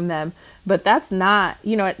away from them. But that's not,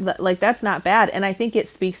 that's not bad. And I think it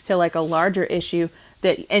speaks to like a larger issue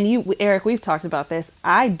that, and you, Eric, we've talked about this.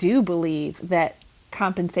 I do believe that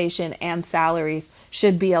compensation and salaries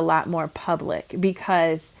should be a lot more public,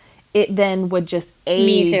 because it then would just aid.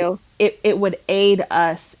 Me too. It would aid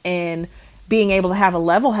us in being able to have a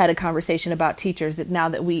level-headed conversation about teachers that now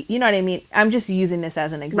that we, you know what I mean? I'm just using this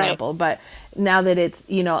as an example, but now that it's,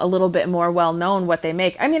 a little bit more well-known what they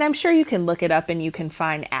make, I mean, I'm sure you can look it up and you can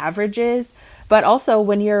find averages, but also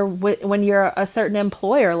when you're a certain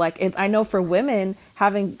employer, like I know for women,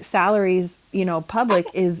 having salaries, public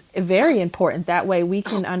is very important. That way we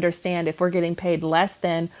can understand if we're getting paid less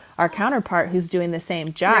than our counterpart who's doing the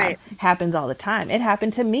same job. Right. Happens all the time. It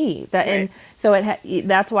happened to me. And so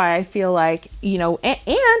that's why I feel like, and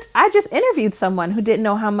I just interviewed someone who didn't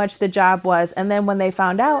know how much the job was. And then when they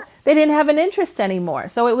found out, they didn't have an interest anymore.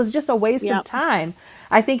 So it was just a waste of time.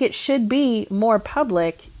 I think it should be more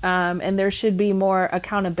public, and there should be more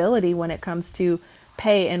accountability when it comes to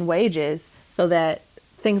pay and wages, so that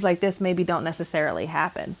things like this maybe don't necessarily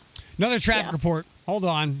happen. Another traffic report. Hold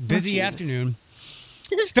on. Busy afternoon.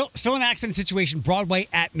 Still an accident situation. Broadway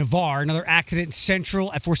at Navarre. Another accident.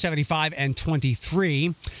 Central at 475 and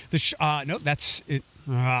 23. That's it.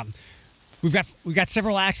 We've got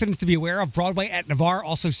several accidents to be aware of. Broadway at Navarre,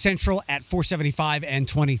 also Central at 475 and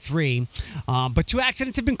 23. But 2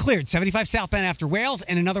 accidents have been cleared. 75 southbound after Wales,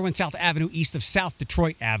 and another one South Avenue east of South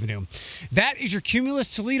Detroit Avenue. That is your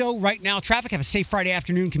Cumulus Toledo right now traffic. Have a safe Friday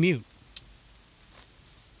afternoon commute.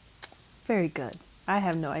 Very good. I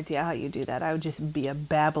have no idea how you do that. I would just be a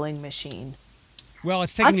babbling machine. Well,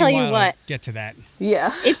 it's taking me a while to get to that.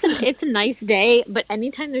 Yeah. It's a nice day, but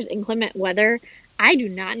anytime there's inclement weather, I do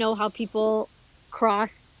not know how people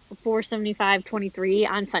cross 475/23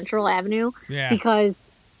 on Central Avenue Yeah. because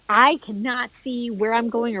I cannot see where I'm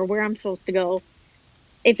going or where I'm supposed to go.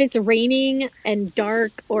 If it's raining and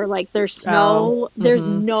dark or like there's snow, there's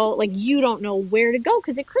no, like, you don't know where to go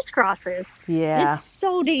because it crisscrosses. Yeah. It's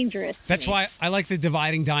so dangerous. That's why I like the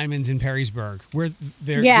dividing diamonds in Perrysburg, where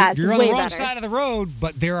Yeah, you're it's on the way wrong better. side of the road,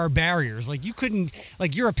 but there are barriers. Like you couldn't,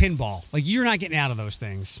 like you're a pinball. Like you're not getting out of those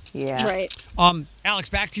things. Yeah. Right. Alex,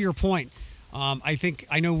 back to your point.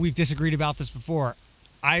 I know we've disagreed about this before.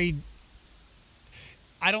 I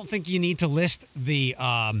don't think you need to list the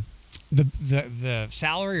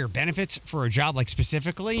salary or benefits for a job like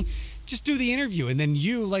specifically. Just do the interview, and then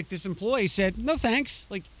you, like this employee, said no thanks.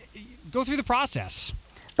 Like go through the process.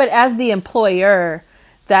 But as the employer,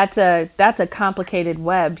 that's a complicated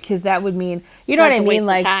web because that would mean, you know That's what I a waste mean? of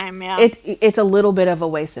Like time, yeah. it's a little bit of a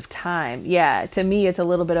waste of time. Yeah, to me it's a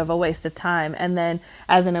little bit of a waste of time. And then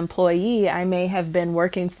as an employee, I may have been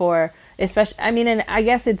working for, especially, I mean, and I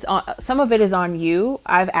guess it's on, some of it is on you.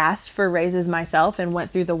 I've asked for raises myself and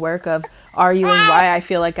went through the work of arguing why I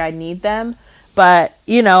feel like I need them. But,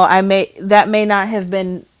 you know, that may not have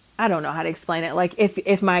been, I don't know how to explain it. Like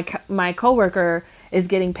if my coworker is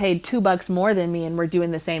getting paid $2 more than me and we're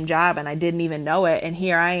doing the same job and I didn't even know it, and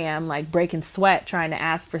here I am like breaking sweat trying to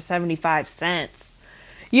ask for 75 cents.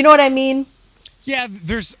 You know what I mean? Yeah,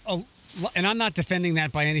 and I'm not defending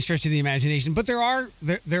that by any stretch of the imagination, but there are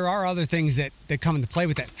other things that come into play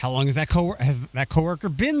with that. How long has that coworker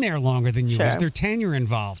been there longer than you? Sure. Is there tenure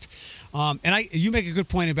involved? You make a good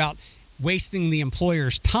point about wasting the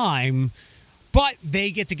employer's time, but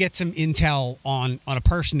they get to get some intel on a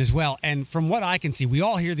person as well. And from what I can see, we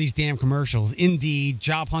all hear these damn commercials, Indeed,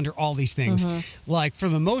 Job Hunter, all these things. Like for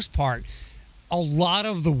the most part, a lot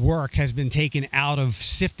of the work has been taken out of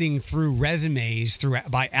sifting through resumes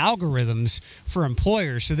by algorithms for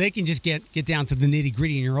employers, so they can just get down to the nitty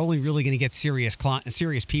gritty, and you're only really going to get serious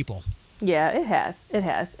people. Yeah, it has.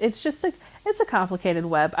 It's just it's a complicated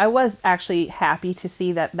web. I was actually happy to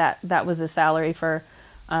see that was a salary for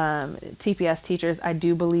TPS teachers. I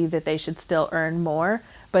do believe that they should still earn more,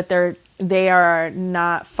 but they are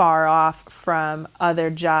not far off from other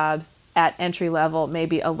jobs at entry level,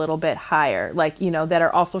 maybe a little bit higher, like, you know, that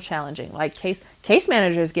are also challenging. Like case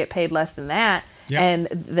managers get paid less than that. Yep. And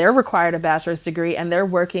they're required a bachelor's degree, and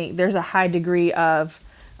there's a high degree of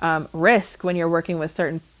risk when you're working with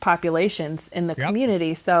certain populations in the Yep.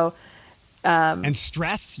 community. So And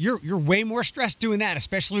stress, you're way more stressed doing that,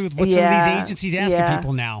 especially with what some of these agencies asking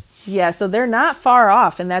people now. Yeah, so they're not far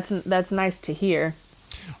off, and that's nice to hear.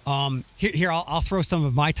 Here I'll throw some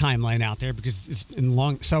of my timeline out there because it's been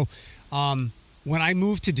long. So when I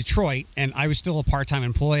moved to Detroit and I was still a part-time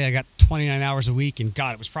employee, I got 29 hours a week, and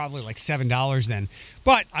God, it was probably like $7 then.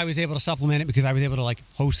 But I was able to supplement it because I was able to like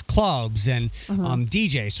host clubs and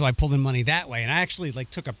DJ, so I pulled in money that way. And I actually like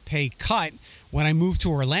took a pay cut when I moved to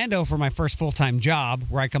Orlando for my first full-time job,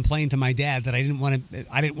 where I complained to my dad that I didn't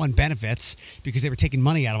want benefits because they were taking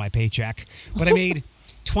money out of my paycheck. But I made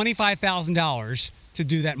 $25,000 to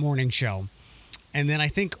do that morning show. And then I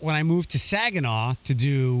think when I moved to Saginaw to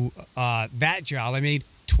do that job, I made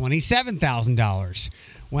 $27,000.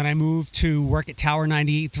 When I moved to work at Tower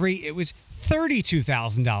 98.3, it was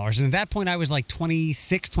 $32,000. And at that point, I was like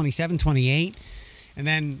 26, 27, 28. And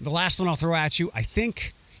then the last one I'll throw at you, I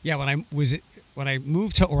think, when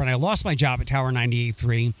I lost my job at Tower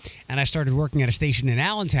 98.3 and I started working at a station in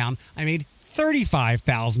Allentown, I made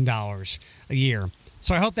 $35,000 a year.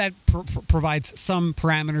 So I hope that provides some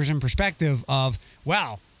parameters and perspective of,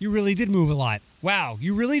 wow, you really did move a lot. Wow,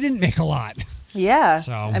 you really didn't make a lot. Yeah.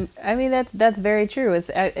 So I mean, that's very true. It's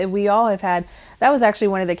we all have had. That was actually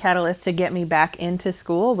one of the catalysts to get me back into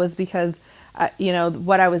school, was because,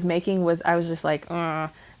 what I was making was, I was just like,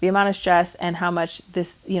 the amount of stress and how much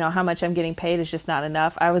I'm getting paid is just not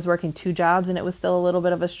enough. I was working 2 jobs and it was still a little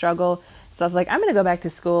bit of a struggle. So I was like, I'm going to go back to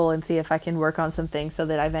school and see if I can work on some things so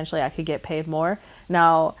that eventually I could get paid more.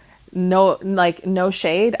 Now, no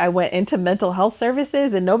shade. I went into mental health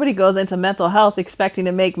services, and nobody goes into mental health expecting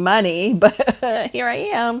to make money, but here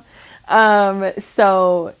I am.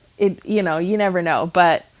 So you never know,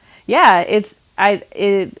 but yeah, I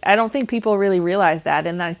don't think people really realize that.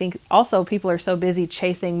 And I think also people are so busy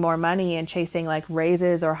chasing more money and chasing like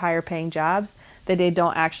raises or higher paying jobs that they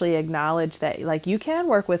don't actually acknowledge that, like, you can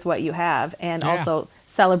work with what you have and also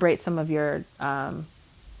celebrate some of your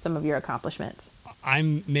accomplishments.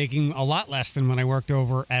 I'm making a lot less than when I worked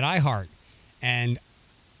over at iHeart, and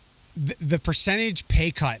the percentage pay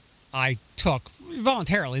cut I took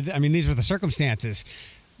voluntarily, I mean, these were the circumstances.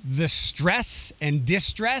 The stress and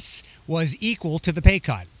distress was equal to the pay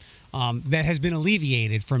cut. that has been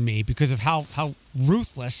alleviated from me because of how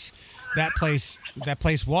ruthless that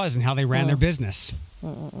place was and how they ran their business.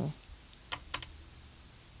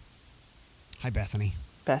 Hi, Bethany.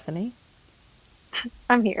 Bethany?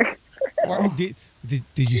 I'm here. Or did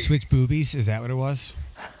you switch boobies? Is that what it was?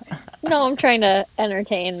 No, I'm trying to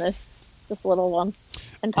entertain this little one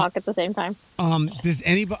and talk at the same time. Does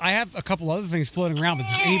anybody? I have a couple other things floating around, but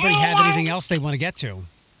does anybody have anything else they want to get to?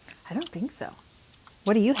 I don't think so.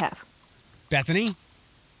 What do you have? Bethany?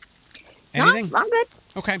 No, Anything? I'm good.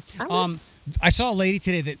 Okay. I'm good. I saw a lady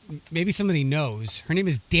today that maybe somebody knows. Her name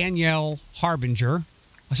is Danielle Harbinger.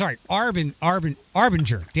 Oh, sorry,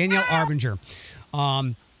 Arbinger. Danielle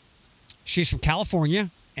Arbinger. She's from California,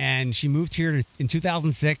 and she moved here in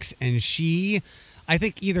 2006, and she, I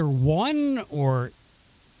think, either won or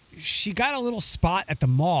she got a little spot at the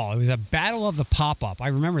mall. It was a Battle of the Pop-Up. I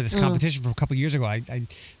remember this competition from a couple years ago. I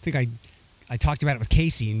think I talked about it with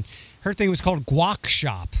Casey, and her thing was called Guac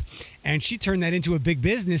Shop, and she turned that into a big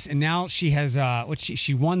business, and now she has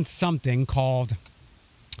she won something called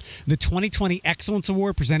the 2020 Excellence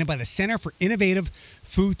Award presented by the Center for Innovative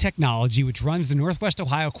Food Technology, which runs the Northwest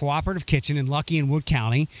Ohio Cooperative Kitchen in Lucky and Wood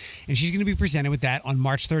County, and she's going to be presented with that on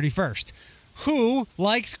March 31st. Who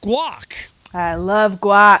likes guac? I love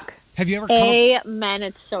guac. Have you ever Amen.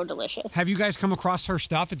 It's so delicious. Have you guys come across her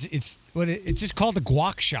stuff? It's just called the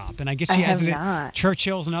Guac Shop, and I guess she I has have it not. at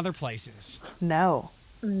Churchill's and other places. No.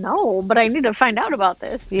 No, but I need to find out about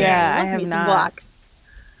this. Yeah, I love have me some not. guac.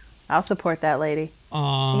 I'll support that lady.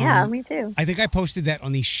 Yeah, me too. I think I posted that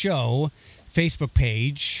on the show Facebook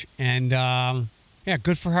page, and yeah,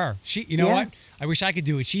 good for her. She, you know Yeah. what? I wish I could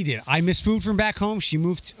do what she did. I miss food from back home. She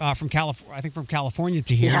moved from California, I think from California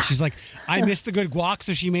to here. Yeah. She's like, I miss the good guac,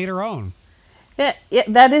 so she made her own. Yeah,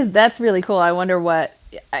 that's really cool. I wonder what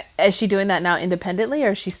is she doing that now independently,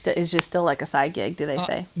 or is she just still like a side gig? Do they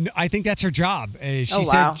say? No, I think that's her job. She Oh,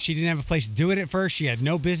 wow. said she didn't have a place to do it at first. She had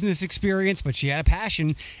no business experience, but she had a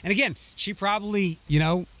passion. And again, she probably,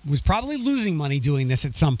 was probably losing money doing this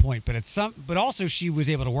at some point. But also she was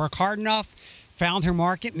able to work hard enough, found her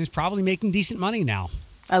market, and is probably making decent money now.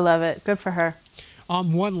 I love it. Good for her.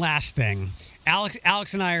 One last thing,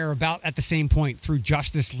 Alex and I are about at the same point through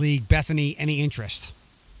Justice League. Bethany, any interest?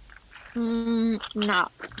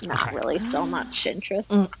 Not Okay. really so much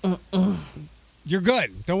interest. You're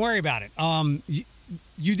good. Don't worry about it.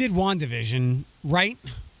 You did WandaVision, right?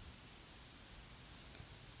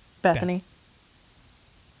 Bethany.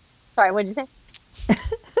 Sorry, what'd you say?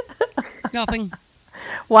 Nothing.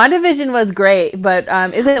 WandaVision was great, but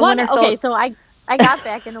is it Winter Soldier? Okay, so I got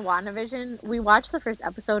back into WandaVision. We watched the first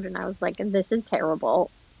episode, and I was like, this is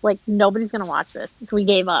terrible. Like, nobody's going to watch this. So we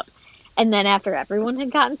gave up. And then after everyone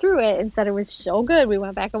had gotten through it and said it was so good, we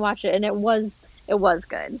went back and watched it, and it was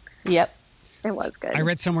good. Yep. It was good. I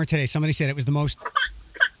read somewhere today, somebody said it was the most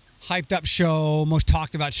hyped up show, most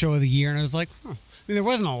talked about show of the year, and I was like, I mean, there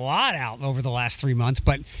wasn't a lot out over the last 3 months,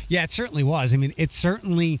 but yeah, it certainly was. I mean, it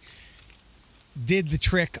certainly did the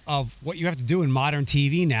trick of what you have to do in modern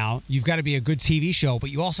TV now. You've got to be a good TV show, but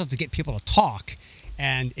you also have to get people to talk,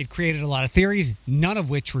 and it created a lot of theories, none of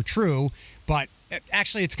which were true, but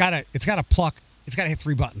actually it's got to hit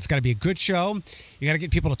three buttons. It's got to be a good show. You got to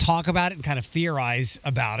get people to talk about it and kind of theorize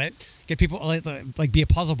about it. Get people like be a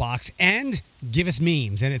puzzle box and give us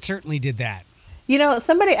memes, and it certainly did that.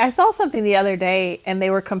 I saw something the other day, and they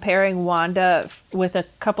were comparing Wanda with a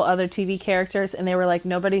couple other TV characters, and they were like,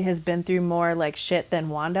 nobody has been through more like shit than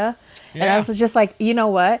Wanda. Yeah. And I was just like, you know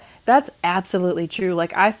what? That's absolutely true.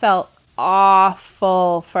 Like, I felt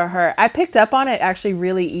awful for her. I picked up on it actually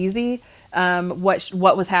really easy,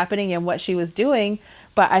 what was happening and what she was doing,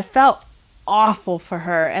 but I felt awful for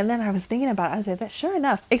her. And then I was thinking about it. I was like, that sure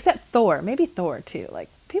enough, except Thor, maybe Thor too. Like,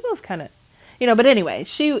 people have kind of, but anyway,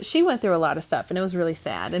 she went through a lot of stuff, and it was really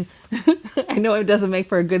sad. And I know it doesn't make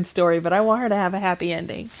for a good story, but I want her to have a happy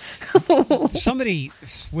ending. Somebody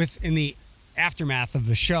in the aftermath of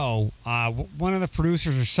the show, one of the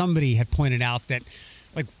producers or somebody had pointed out that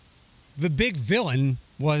like the big villain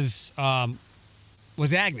was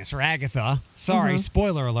Agnes or Agatha. Sorry,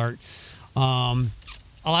 spoiler alert. A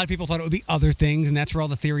lot of people thought it would be other things, and that's where all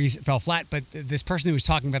the theories fell flat. But this person who was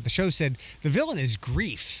talking about the show said the villain is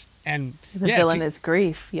grief. And The villain is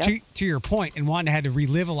grief. Yep. To your point, and Wanda had to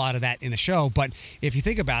relive a lot of that in the show. But if you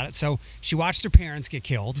think about it, so she watched her parents get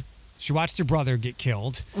killed. She watched her brother get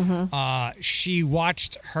killed. She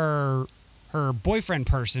watched her boyfriend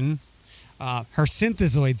person, her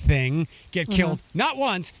synthezoid thing, get killed. Not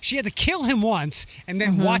once. She had to kill him once and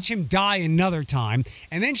then watch him die another time.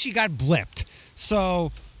 And then she got blipped.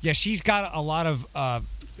 So, yeah, she's got a lot of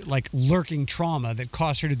like lurking trauma that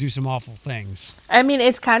caused her to do some awful things. I mean,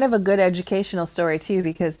 it's kind of a good educational story too,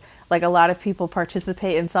 because like a lot of people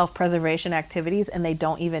participate in self-preservation activities and they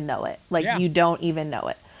don't even know it. Like Yeah. you don't even know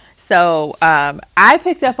it. So I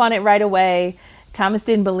picked up on it right away. Thomas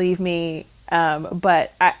didn't believe me.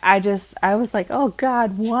 But I was like, oh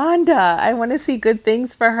God, Wanda, I want to see good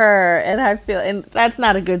things for her. And that's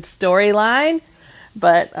not a good storyline,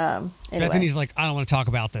 but, anyway. Bethany's like, I don't want to talk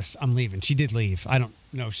about this. I'm leaving. She did leave. I don't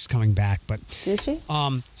know if she's coming back, but Did she?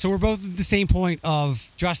 so we're both at the same point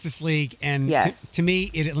of Justice League, and Yes. to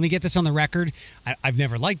me, let me get this on the record. I've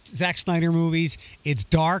never liked Zack Snyder movies. It's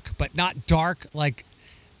dark, but not dark like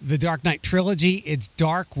the Dark Knight trilogy. It's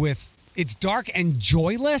dark and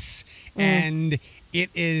joyless, and it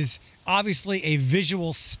is obviously a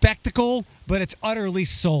visual spectacle, but it's utterly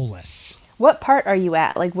soulless. What part are you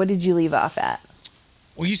at? Like, what did you leave off at?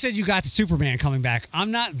 Well, you said you got to Superman coming back.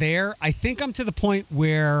 I'm not there. I think I'm to the point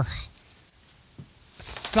where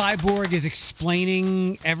Cyborg is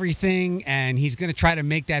explaining everything, and he's going to try to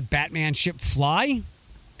make that Batman ship fly.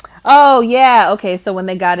 Oh, yeah. Okay. So when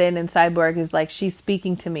they got in and Cyborg is like, she's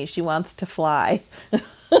speaking to me. She wants to fly.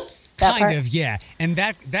 That Kind part? of, yeah. And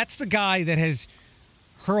that's the guy that has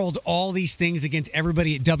hurled all these things against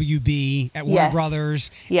everybody at WB, at Warner Yes.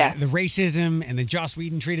 Brothers, Yes. the racism, and then Joss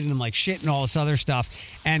Whedon treated him like shit and all this other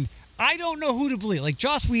stuff. And I don't know who to believe. Like,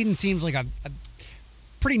 Joss Whedon seems like a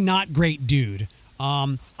pretty not great dude.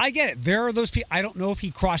 I get it. There are those people. I don't know if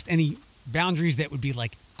he crossed any boundaries that would be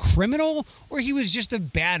like criminal, or he was just a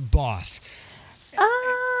bad boss.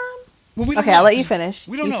 Well, we don't Okay, know, I'll let you 'cause finish.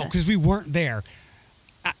 We don't You know finish. because we weren't there.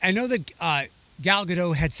 I know that Gal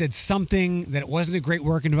Gadot had said something that it wasn't a great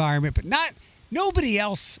work environment, but nobody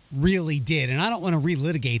else really did. And I don't want to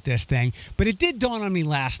relitigate this thing, but it did dawn on me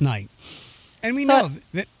last night. And we know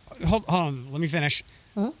that. Hold on, let me finish.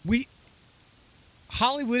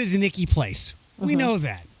 Hollywood is an icky place. We know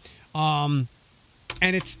that.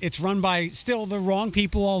 And it's run by still the wrong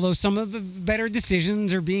people, although some of the better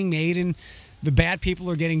decisions are being made and the bad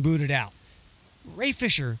people are getting booted out. Ray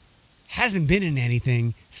Fisher hasn't been in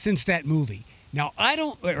anything since that movie. Now,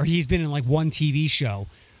 or he's been in like one TV show.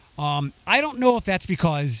 I don't know if that's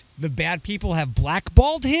because the bad people have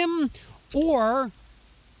blackballed him or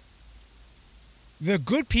the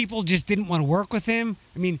good people just didn't want to work with him.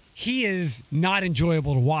 I mean, he is not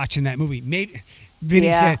enjoyable to watch in that movie. Maybe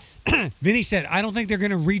Vinny said, I don't think they're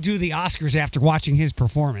going to redo the Oscars after watching his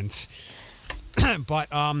performance. But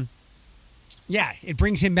yeah, it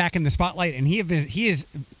brings him back in the spotlight, and he has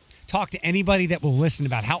talked to anybody that will listen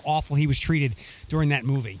about how awful he was treated during that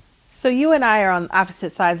movie. So you and I are on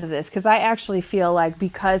opposite sides of this, because I actually feel like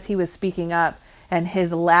because he was speaking up and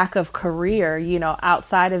his lack of career,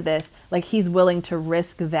 outside of this, like he's willing to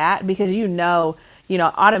risk that because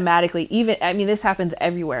automatically, this happens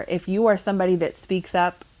everywhere. If you are somebody that speaks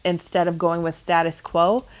up instead of going with status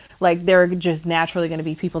quo, like there are just naturally going to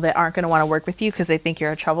be people that aren't going to want to work with you because they think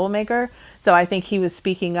you're a troublemaker. So I think he was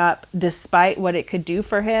speaking up despite what it could do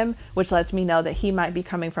for him, which lets me know that he might be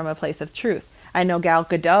coming from a place of truth. I know Gal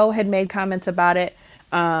Gadot had made comments about it.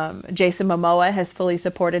 Jason Momoa has fully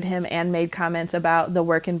supported him and made comments about the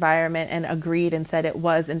work environment and agreed and said it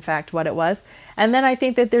was in fact what it was. And then I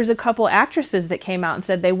think that there's a couple actresses that came out and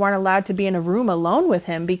said they weren't allowed to be in a room alone with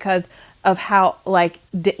him because of how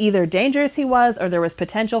either dangerous he was, or there was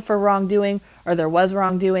potential for wrongdoing, or there was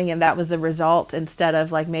wrongdoing and that was the result instead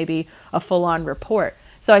of like maybe a full-on report.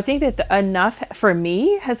 So I think that enough for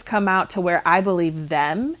me has come out to where I believe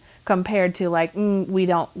them compared to like we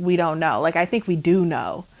don't know. Like I think we do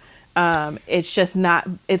know. It's just not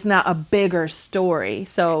a bigger story.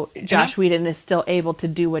 So Josh Whedon is still able to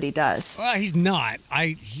do what he does. Well, he's not.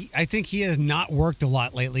 I think he has not worked a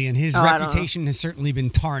lot lately, and his reputation has certainly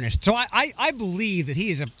been tarnished. So I believe that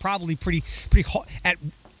he is probably pretty at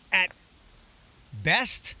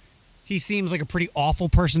best. He seems like a pretty awful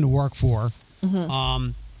person to work for.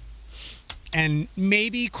 Mm-hmm. And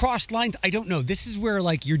maybe crossed lines. I don't know. This is where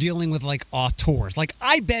like you're dealing with like auteurs. Like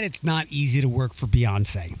I bet it's not easy to work for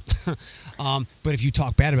Beyonce. But if you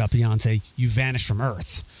talk bad about Beyonce, you vanish from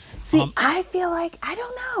Earth. See, I feel like I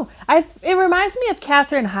don't know. It reminds me of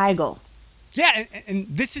Katherine Heigl. Yeah, and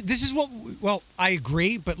this is what. Well, I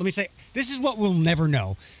agree, but let me say this is what we'll never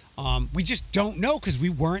know. We just don't know because we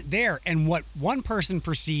weren't there. And what one person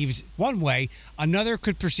perceives one way, another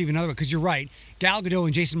could perceive another way. Because you're right, Gal Gadot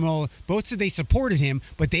and Jason Momoa both said they supported him,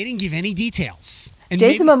 but they didn't give any details. And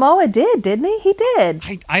Jason Momoa did, didn't he? He did.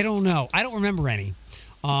 I don't know. I don't remember any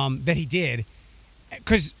that he did.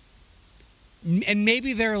 And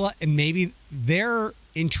maybe they're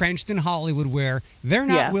entrenched in Hollywood where they're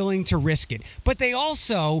not Yeah. willing to risk it. But they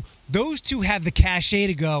also, those two have the cachet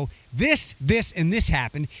to go, this, and this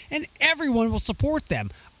happened, and everyone will support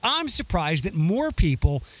them. I'm surprised that more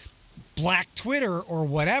people, Black Twitter or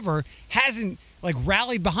whatever, hasn't like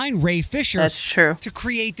rallied behind Ray Fisher. That's true. To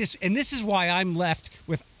create this. And this is why I'm left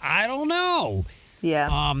with, I don't know.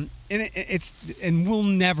 Yeah. And we'll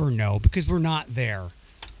never know because we're not there.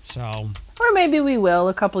 So, Or maybe we will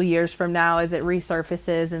a couple years from now as it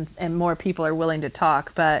resurfaces and more people are willing to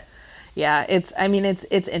talk. But yeah, it's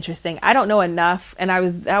interesting. I don't know enough. And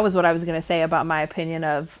that was what I was going to say about my opinion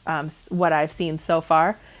of what I've seen so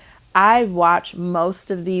far. I watch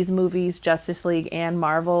most of these movies, Justice League and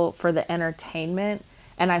Marvel, for the entertainment.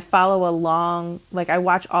 And I follow along, like I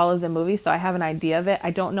watch all of the movies, so I have an idea of it.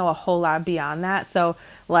 I don't know a whole lot beyond that. So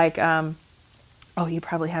like, oh, you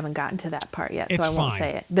probably haven't gotten to that part yet, It's so I won't fine.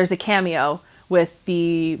 say it. There's a cameo with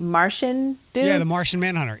the Martian dude. yeah, the Martian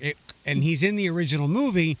Manhunter. And he's in the original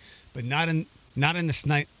movie, but not in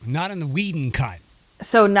the Whedon cut.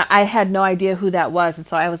 So I had no idea who that was, and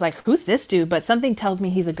so I was like, "Who's this dude?" But something tells me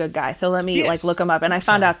he's a good guy, so let me Yes. look him up. And I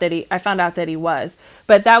found out that he was.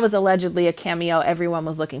 But that was allegedly a cameo everyone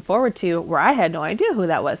was looking forward to, where I had no idea who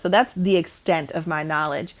that was. So that's the extent of my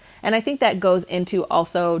knowledge, and I think that goes into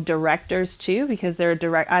also directors too, because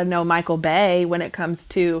I know Michael Bay when it comes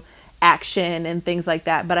to action and things like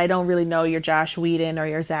that, but I don't really know your Josh Whedon or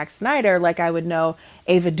your Zack Snyder like I would know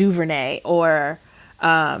Ava DuVernay or.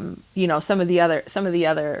 Some of the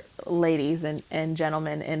other ladies and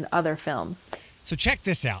gentlemen in other films. So check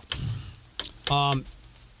this out. A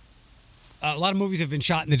lot of movies have been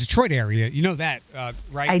shot in the Detroit area. You know that,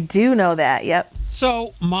 right? I do know that. Yep.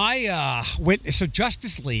 So so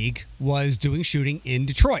Justice League was doing shooting in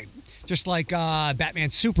Detroit, just like Batman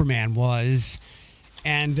Superman was,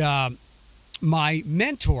 and my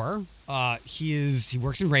mentor, he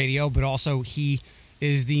works in radio, but also he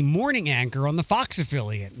is the morning anchor on the Fox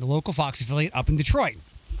affiliate, the local Fox affiliate up in Detroit.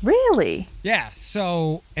 Really? Yeah.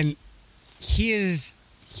 So, and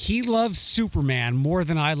he loves Superman more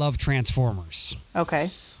than I love Transformers. Okay.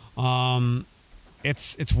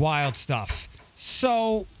 It's wild stuff.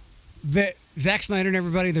 So, Zack Snyder and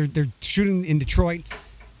everybody, they're shooting in Detroit.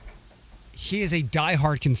 He is a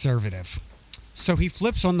diehard conservative. So he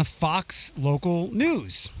flips on the Fox local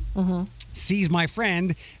news. Mm-hmm. Sees my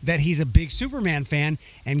friend that he's a big Superman fan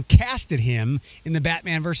and casted him in the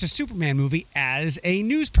Batman versus Superman movie as a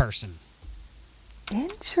news person.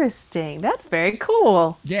 Interesting. That's very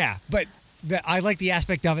cool. Yeah, but I like the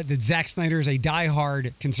aspect of it that Zack Snyder is a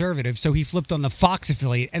diehard conservative, so he flipped on the Fox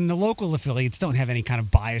affiliate, and the local affiliates don't have any kind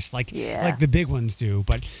of bias like the big ones do.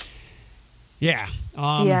 But yeah,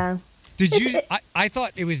 yeah. Did you? I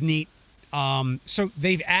thought it was neat. So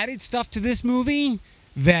they've added stuff to this movie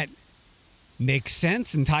that makes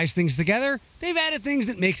sense and ties things together. They've added things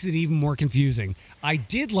that makes it even more confusing. I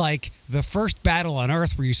did like the first battle on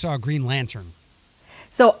Earth where you saw a Green Lantern.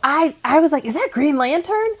 So I was like, is that Green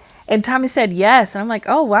Lantern? And Tommy said yes. And I'm like,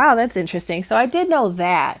 oh, wow, that's interesting. So I did know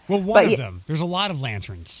that. Well, one of them. There's a lot of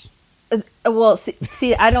lanterns. Well,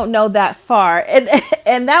 see, I don't know that far.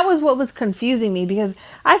 And that was what was confusing me, because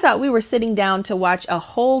I thought we were sitting down to watch a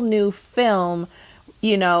whole new film,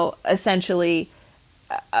 essentially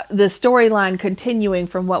the storyline continuing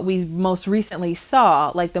from what we most recently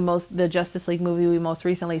saw, like the Justice League movie we most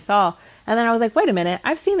recently saw. And then I was like, wait a minute,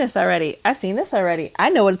 I've seen this already. I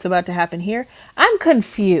know what's about to happen here. I'm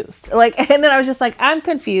confused. And then I was just like, I'm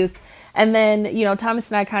confused. And then, Thomas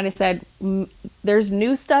and I kind of said, there's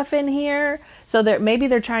new stuff in here. So maybe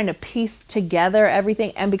they're trying to piece together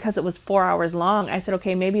everything. And because it was 4 hours long, I said,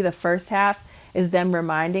 okay, maybe the first half is them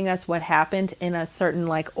reminding us what happened in a certain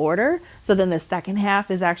order. So then the second half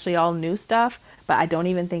is actually all new stuff. But I don't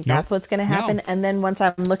even think that's what's going to happen. No. And then once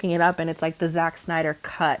I'm looking it up and it's like the Zack Snyder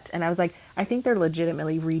cut. And I was like, I think they're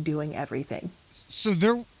legitimately redoing everything. So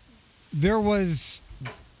there was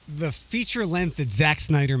the feature length that Zack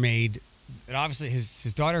Snyder made. And obviously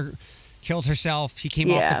his daughter killed herself. He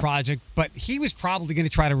came off the project. But he was probably going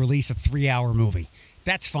to try to release a 3-hour movie.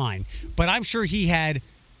 That's fine. But I'm sure he had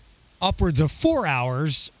upwards of 4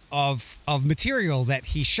 hours of material that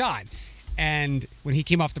he shot. And when he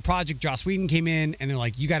came off the project, Joss Whedon came in and they're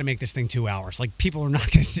like, you got to make this thing 2 hours. Like, people are not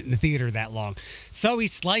going to sit in the theater that long. So he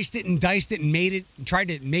sliced it and diced it and made it and tried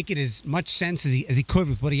to make it as much sense as he could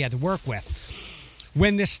with what he had to work with.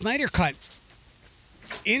 When the Snyder Cut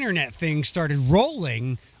internet thing started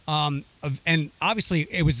rolling, And obviously,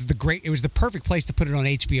 it was the perfect place to put it on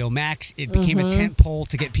HBO Max. It became a tent pole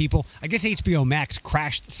to get people. I guess HBO Max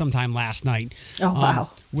crashed sometime last night. Oh wow!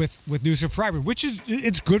 With new subscriber, which is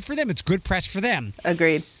it's good for them. It's good press for them.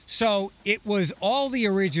 Agreed. So it was all the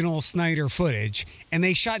original Snyder footage, and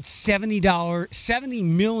they shot $70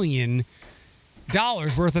 million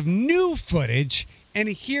worth of new footage. And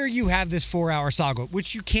here you have this 4-hour saga,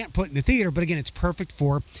 which you can't put in the theater, but again, it's perfect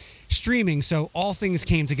for streaming. So all things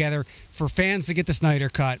came together for fans to get the Snyder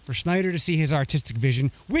cut, for Snyder to see his artistic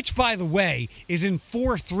vision, which, by the way, is in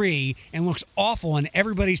 4:3 and looks awful on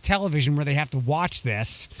everybody's television where they have to watch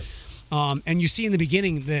this. And you see in the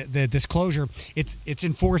beginning the disclosure, it's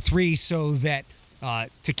in 4:3 so that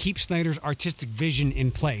to keep Snyder's artistic vision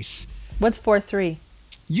in place. What's 4:3?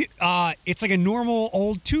 It's like a normal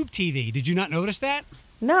old tube TV. Did you not notice that?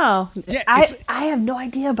 No, Yeah, I have no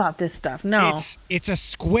idea about this stuff. No, it's a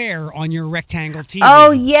square on your rectangle TV.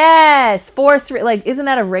 Oh yes, 4:3. Like, isn't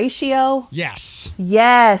that a ratio? Yes.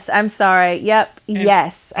 Yes. I'm sorry. Yep. And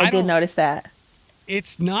yes, I did don't- notice that.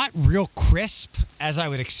 It's not real crisp as I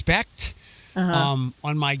would expect on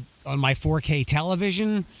my 4K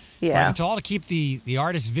television. Yeah. But it's all to keep the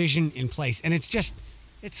artist's vision in place, and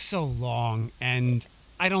it's so long, and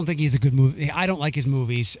I don't think he's a good movie. I don't like his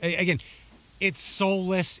movies. Again, it's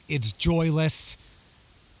soulless, it's joyless.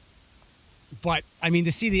 But I mean,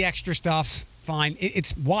 to see the extra stuff, fine.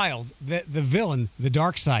 It's wild. The villain, the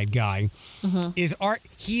Dark Side guy,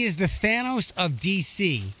 he is the Thanos of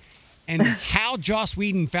DC. And how Joss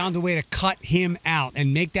Whedon found a way to cut him out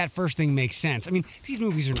and make that first thing make sense. I mean, these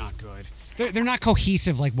movies are not good. They're not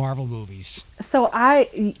cohesive like Marvel movies. So I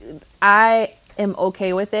am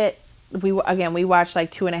okay with it. We watched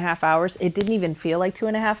like 2.5 hours. It didn't even feel like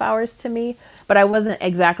 2.5 hours to me, but I wasn't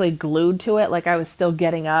exactly glued to it. Like, I was still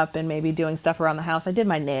getting up and maybe doing stuff around the house. I did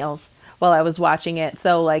my nails while I was watching it.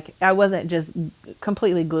 So like, I wasn't just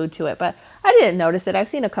completely glued to it, but I didn't notice it. I've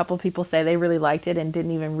seen a couple people say they really liked it and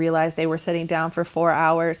didn't even realize they were sitting down for 4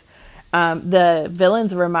 hours. The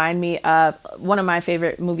villains remind me of one of my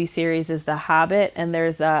favorite movie series is The Hobbit, and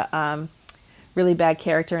there's a really bad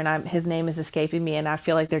character, and his name is escaping me, and I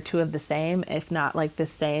feel like they're two of the same, if not like the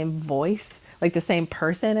same voice, like the same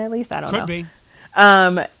person at least. I don't know. Could be.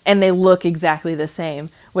 And they look exactly the same,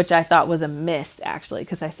 which I thought was a miss, actually,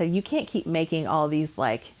 because I said, you can't keep making all these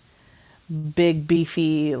like big,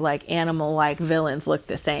 beefy, like animal-like villains look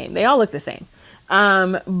the same. They all look the same.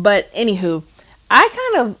 But anywho,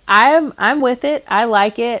 I'm with it. I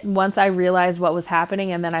like it once I realized what was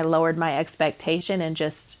happening, and then I lowered my expectation and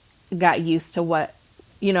just got used to what,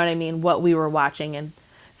 you know what I mean, what we were watching. And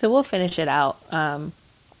so we'll finish it out.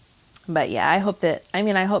 But yeah, I hope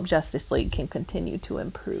Justice League can continue to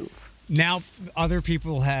improve. Now, other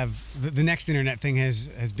people have the next internet thing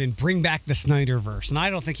has been bring back the Snyderverse, and I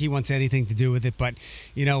don't think he wants anything to do with it. But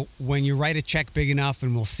you know, when you write a check big enough,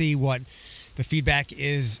 and we'll see what the feedback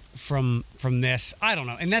is from this. I don't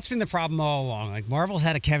know, and that's been the problem all along. Like, Marvel's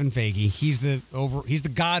had a Kevin Feige. He's the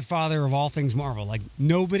godfather of all things Marvel. Like,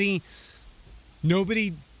 nobody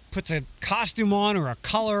puts a costume on or a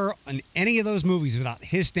color on any of those movies without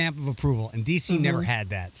his stamp of approval, and DC never had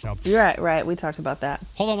that. So You're right. We talked about that.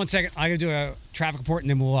 hold on one second. I got to do a traffic report, and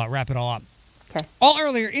then we'll wrap it all up. Okay. All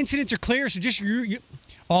earlier incidents are clear, so just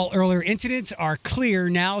all earlier incidents are clear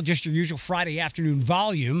now. Just your usual Friday afternoon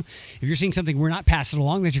volume. If you're seeing something we're not passing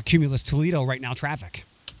along, that's your Cumulus Toledo right now traffic.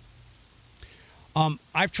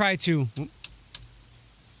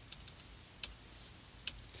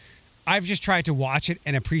 I've just tried to watch it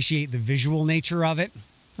and appreciate the visual nature of it.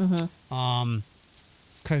 Because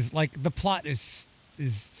like the plot is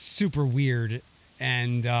super weird,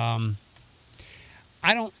 and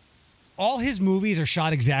all his movies are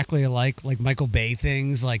shot exactly alike, like Michael Bay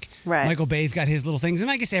things. Like, Right. Michael Bay's got his little things,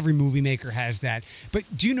 and I guess every movie maker has that. But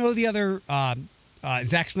do you know the other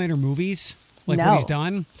Zack Snyder movies? Like No. what he's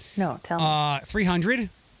done? No, tell me. 300?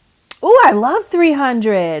 Oh, I love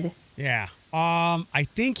 300. Yeah. I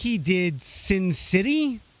think he did Sin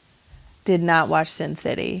City. Did not watch Sin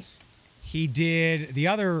City. He did the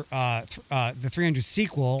other, the 300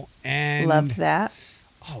 sequel, and Loved that.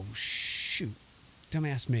 Oh shoot!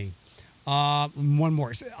 Dumbass me. One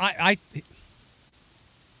more.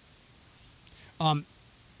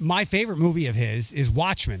 My favorite movie of his is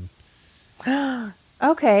Watchmen.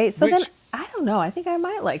 Okay, so then Which- I don't know. I think I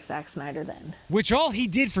might like Zack Snyder then. Which all he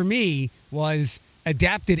did for me was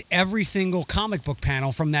adapted every single comic book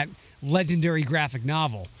panel from that legendary graphic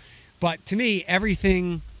novel. But to me,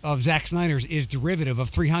 everything of Zack Snyder's is derivative of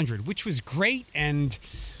 300, which was great and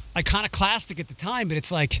iconoclastic at the time, but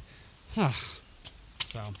it's like,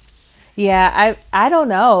 So Yeah, I don't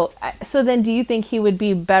know. So then, do you think he would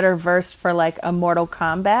be better versed for like a Mortal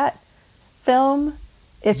Kombat film?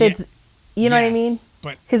 If Yeah, it's, you know what I mean? yes,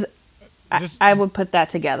 but Because this, I would put that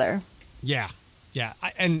together. yeah, yeah,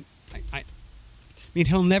 I mean,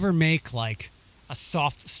 he'll never make like a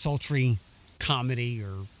soft, sultry comedy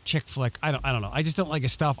or chick flick. I don't know. I just don't like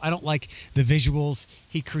his stuff. I don't like the visuals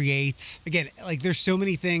he creates. Again, like there's so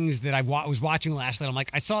many things that was watching last night. I'm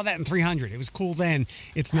like, I saw that in 300. It was cool then.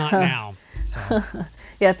 It's not now. So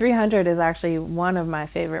Yeah, 300 is actually one of my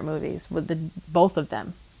favorite movies with the both of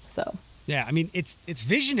them. So yeah, I mean, it's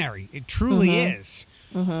visionary. It truly is.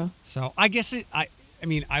 So I guess I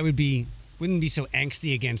mean, wouldn't be so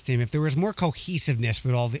angsty against him if there was more cohesiveness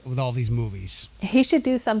with all these movies. he should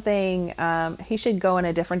do something. He should go in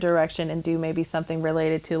a different direction and do maybe something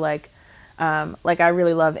related to like I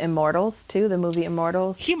really love Immortals too, the movie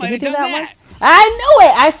Immortals. He Did might have do done one? that. I knew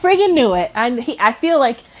it. I friggin' knew it. I feel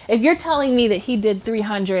like if you're telling me that he did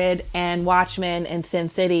 300 and Watchmen and Sin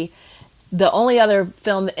City, the only other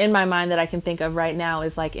film in my mind that I can think of right now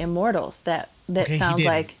is like Immortals. That Okay, he sounds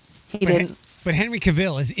didn't. like he But, didn't. but Henry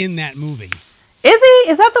Cavill is in that movie, Is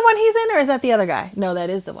he? Is that the one he's in, or is that the other guy? No, that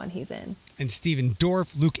is the one he's in. and Stephen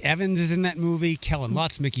Dorff, Luke Evans is in that movie. Kellen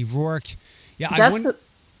Lutz, Mickey Rourke. Yeah, That's the Go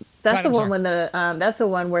that's ahead, the I'm one sorry. when that's the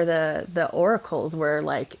one where the oracles were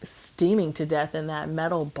like steaming to death in that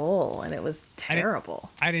metal bowl, and it was I didn't-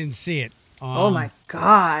 terrible. I didn't see it. Oh my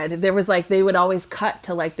God. There was like, they would always cut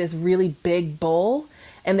to like this really big bowl,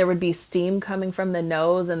 and there would be steam coming from the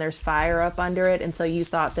nose, and there's fire up under it. And so you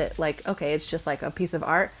thought that like, okay, it's just like a piece of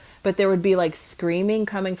art, but there would be like screaming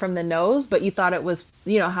coming from the nose, but you thought it was,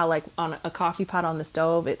 you know, how like on a coffee pot on the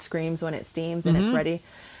stove, it screams when it steams and it's ready.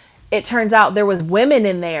 It turns out there was women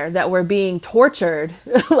in there that were being tortured,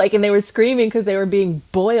 like, and they were screaming because they were being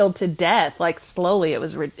boiled to death, like slowly. It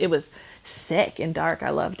was sick and dark. I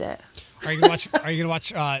loved it. Are you gonna watch? Are you gonna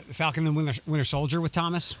watch Falcon and the Winter Soldier with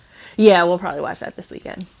Thomas? Yeah, we'll probably watch that this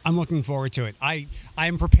weekend. I'm looking forward to it. I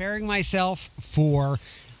am preparing myself for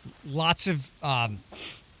lots of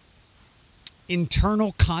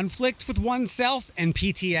internal conflict with oneself and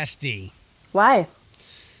PTSD, Why?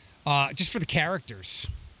 just for the characters.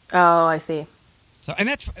 Oh, I see. So, and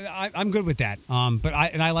I'm good with that. But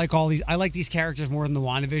I like all these. I like these characters more than the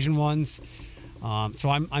WandaVision ones. So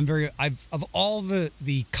of all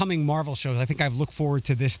the coming Marvel shows, I think I've looked forward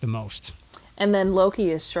to this the most. And then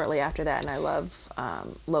Loki is shortly after that, and I love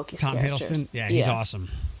Loki's Tom characters. Hiddleston, yeah, he's awesome.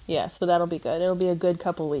 Yeah, so that'll be good. It'll be a good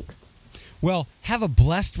couple weeks. Well, have a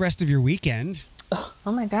blessed rest of your weekend.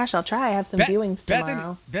 Oh my gosh, I'll try. I have some viewings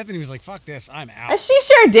tomorrow. Bethany was like, "Fuck this, I'm And out." she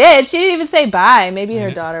sure did. She didn't even say bye. Maybe her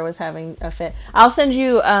Yeah. daughter was having a fit. I'll send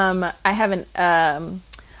you. I have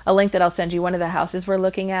a link that I'll send you. One of the houses we're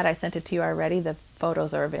looking at. I sent it to you already. The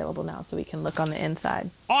photos are available now, so we can look on the inside.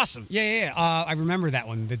 Awesome. Yeah. I remember that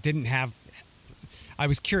one that didn't have. I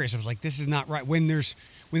was curious. I was like, "This is not right."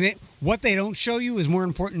 What they don't show you is more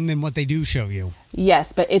important than what they do show you.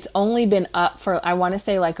 Yes, but it's only been up for, I want to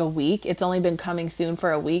say like a week. It's only been coming soon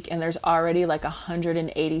for a week, and there's already like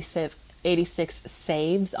 186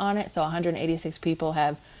 saves on it. So 186 people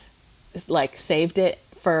have like saved it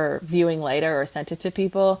for viewing later or sent it to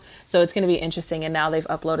people. So it's going to be interesting. And now they've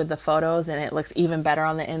uploaded the photos, and it looks even better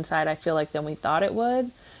on the inside, I feel like, than we thought it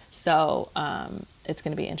would. So it's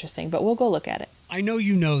going to be interesting, but we'll go look at it. I know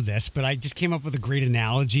you know this, but I just came up with a great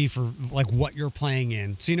analogy for like what you're playing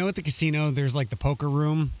in. So you know at the casino, there's like the poker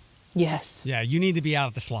room. Yes. Yeah, you need to be out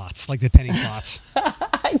at the slots, like the penny slots.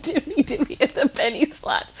 I do need to be at the penny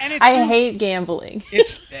slots. And it's I hate gambling.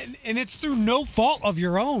 It's through no fault of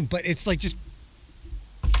your own, but it's like just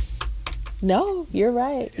No, you're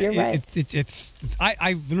right. You're right.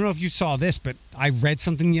 I don't know if you saw this, but I read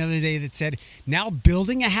something the other day that said now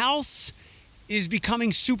building a house is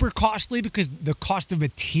becoming super costly because the cost of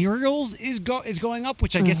materials is going up,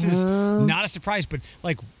 which I guess is not a surprise. But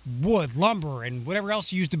like wood, lumber, and whatever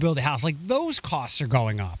else you use to build a house, like those costs are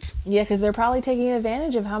going up. Yeah, because they're probably taking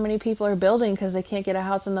advantage of how many people are building because they can't get a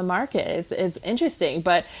house in the market. It's interesting,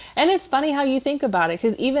 and it's funny how you think about it,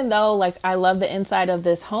 because even though like I love the inside of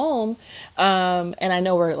this home, and I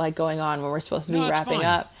know we're like going on when we're supposed to be No, it's wrapping fine.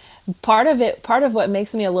 up. Part of what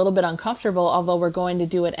makes me a little bit uncomfortable, although we're going to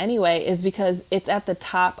do it anyway, is because it's at the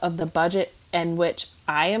top of the budget and which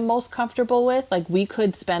I am most comfortable with. Like we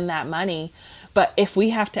could spend that money, but if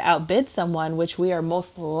we have to outbid someone, which we are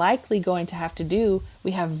most likely going to have to do,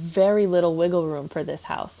 we have very little wiggle room for this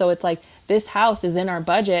house. So it's like this house is in our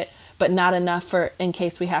budget, but not enough for in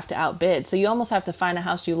case we have to outbid. So you almost have to find a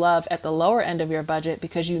house you love at the lower end of your budget,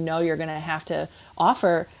 because you know you're going to have to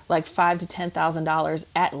offer like $5,000 to $10,000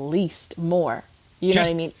 at least more You know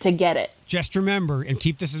what I mean? To get it. Just remember, and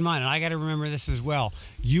keep this in mind, and I got to remember this as well.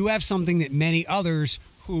 You have something that many others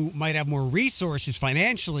who might have more resources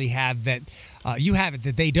financially have that you have it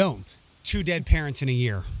that they don't. 2 dead parents in a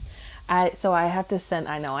year. So I have to send.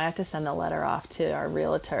 I know I have to send the letter off to our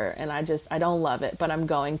realtor, and I don't love it, but I'm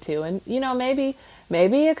going to. And maybe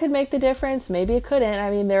it could make the difference. Maybe it couldn't.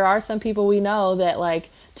 I mean, there are some people we know that like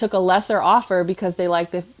took a lesser offer because they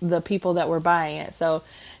like the people that were buying it. So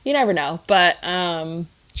you never know. But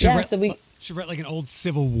should write like an old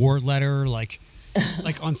Civil War letter, like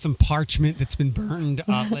on some parchment that's been burned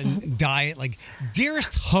up and dye it like,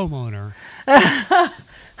 dearest homeowner.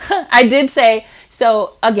 I did say,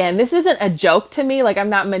 so again, this isn't a joke to me. Like, I'm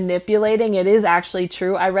not manipulating. It is actually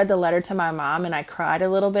true. I read the letter to my mom and I cried a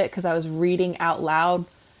little bit because I was reading out loud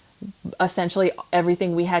essentially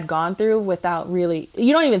everything we had gone through without really,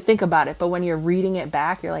 you don't even think about it. But when you're reading it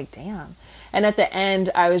back, you're like, damn. And at the end,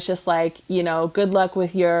 I was just like, good luck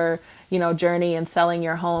with your, journey and selling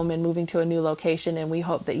your home and moving to a new location. And we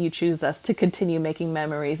hope that you choose us to continue making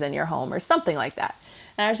memories in your home or something like that.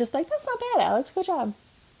 And I was just like, that's not bad, Alex. Good job.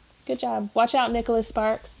 Good job. Watch out, Nicholas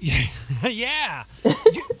Sparks. Yeah.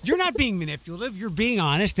 You're not being manipulative. You're being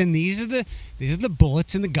honest. And these are the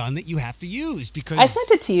bullets in the gun that you have to use because I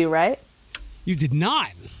sent it to you, right? You did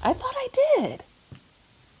not. I thought I did.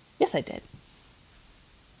 Yes, I did.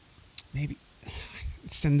 Maybe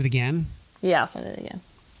send it again. Yeah, I'll send it again.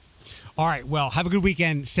 All right. Well, have a good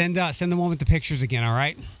weekend. Send the one with the pictures again. All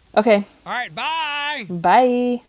right. Okay. All right. Bye. Bye.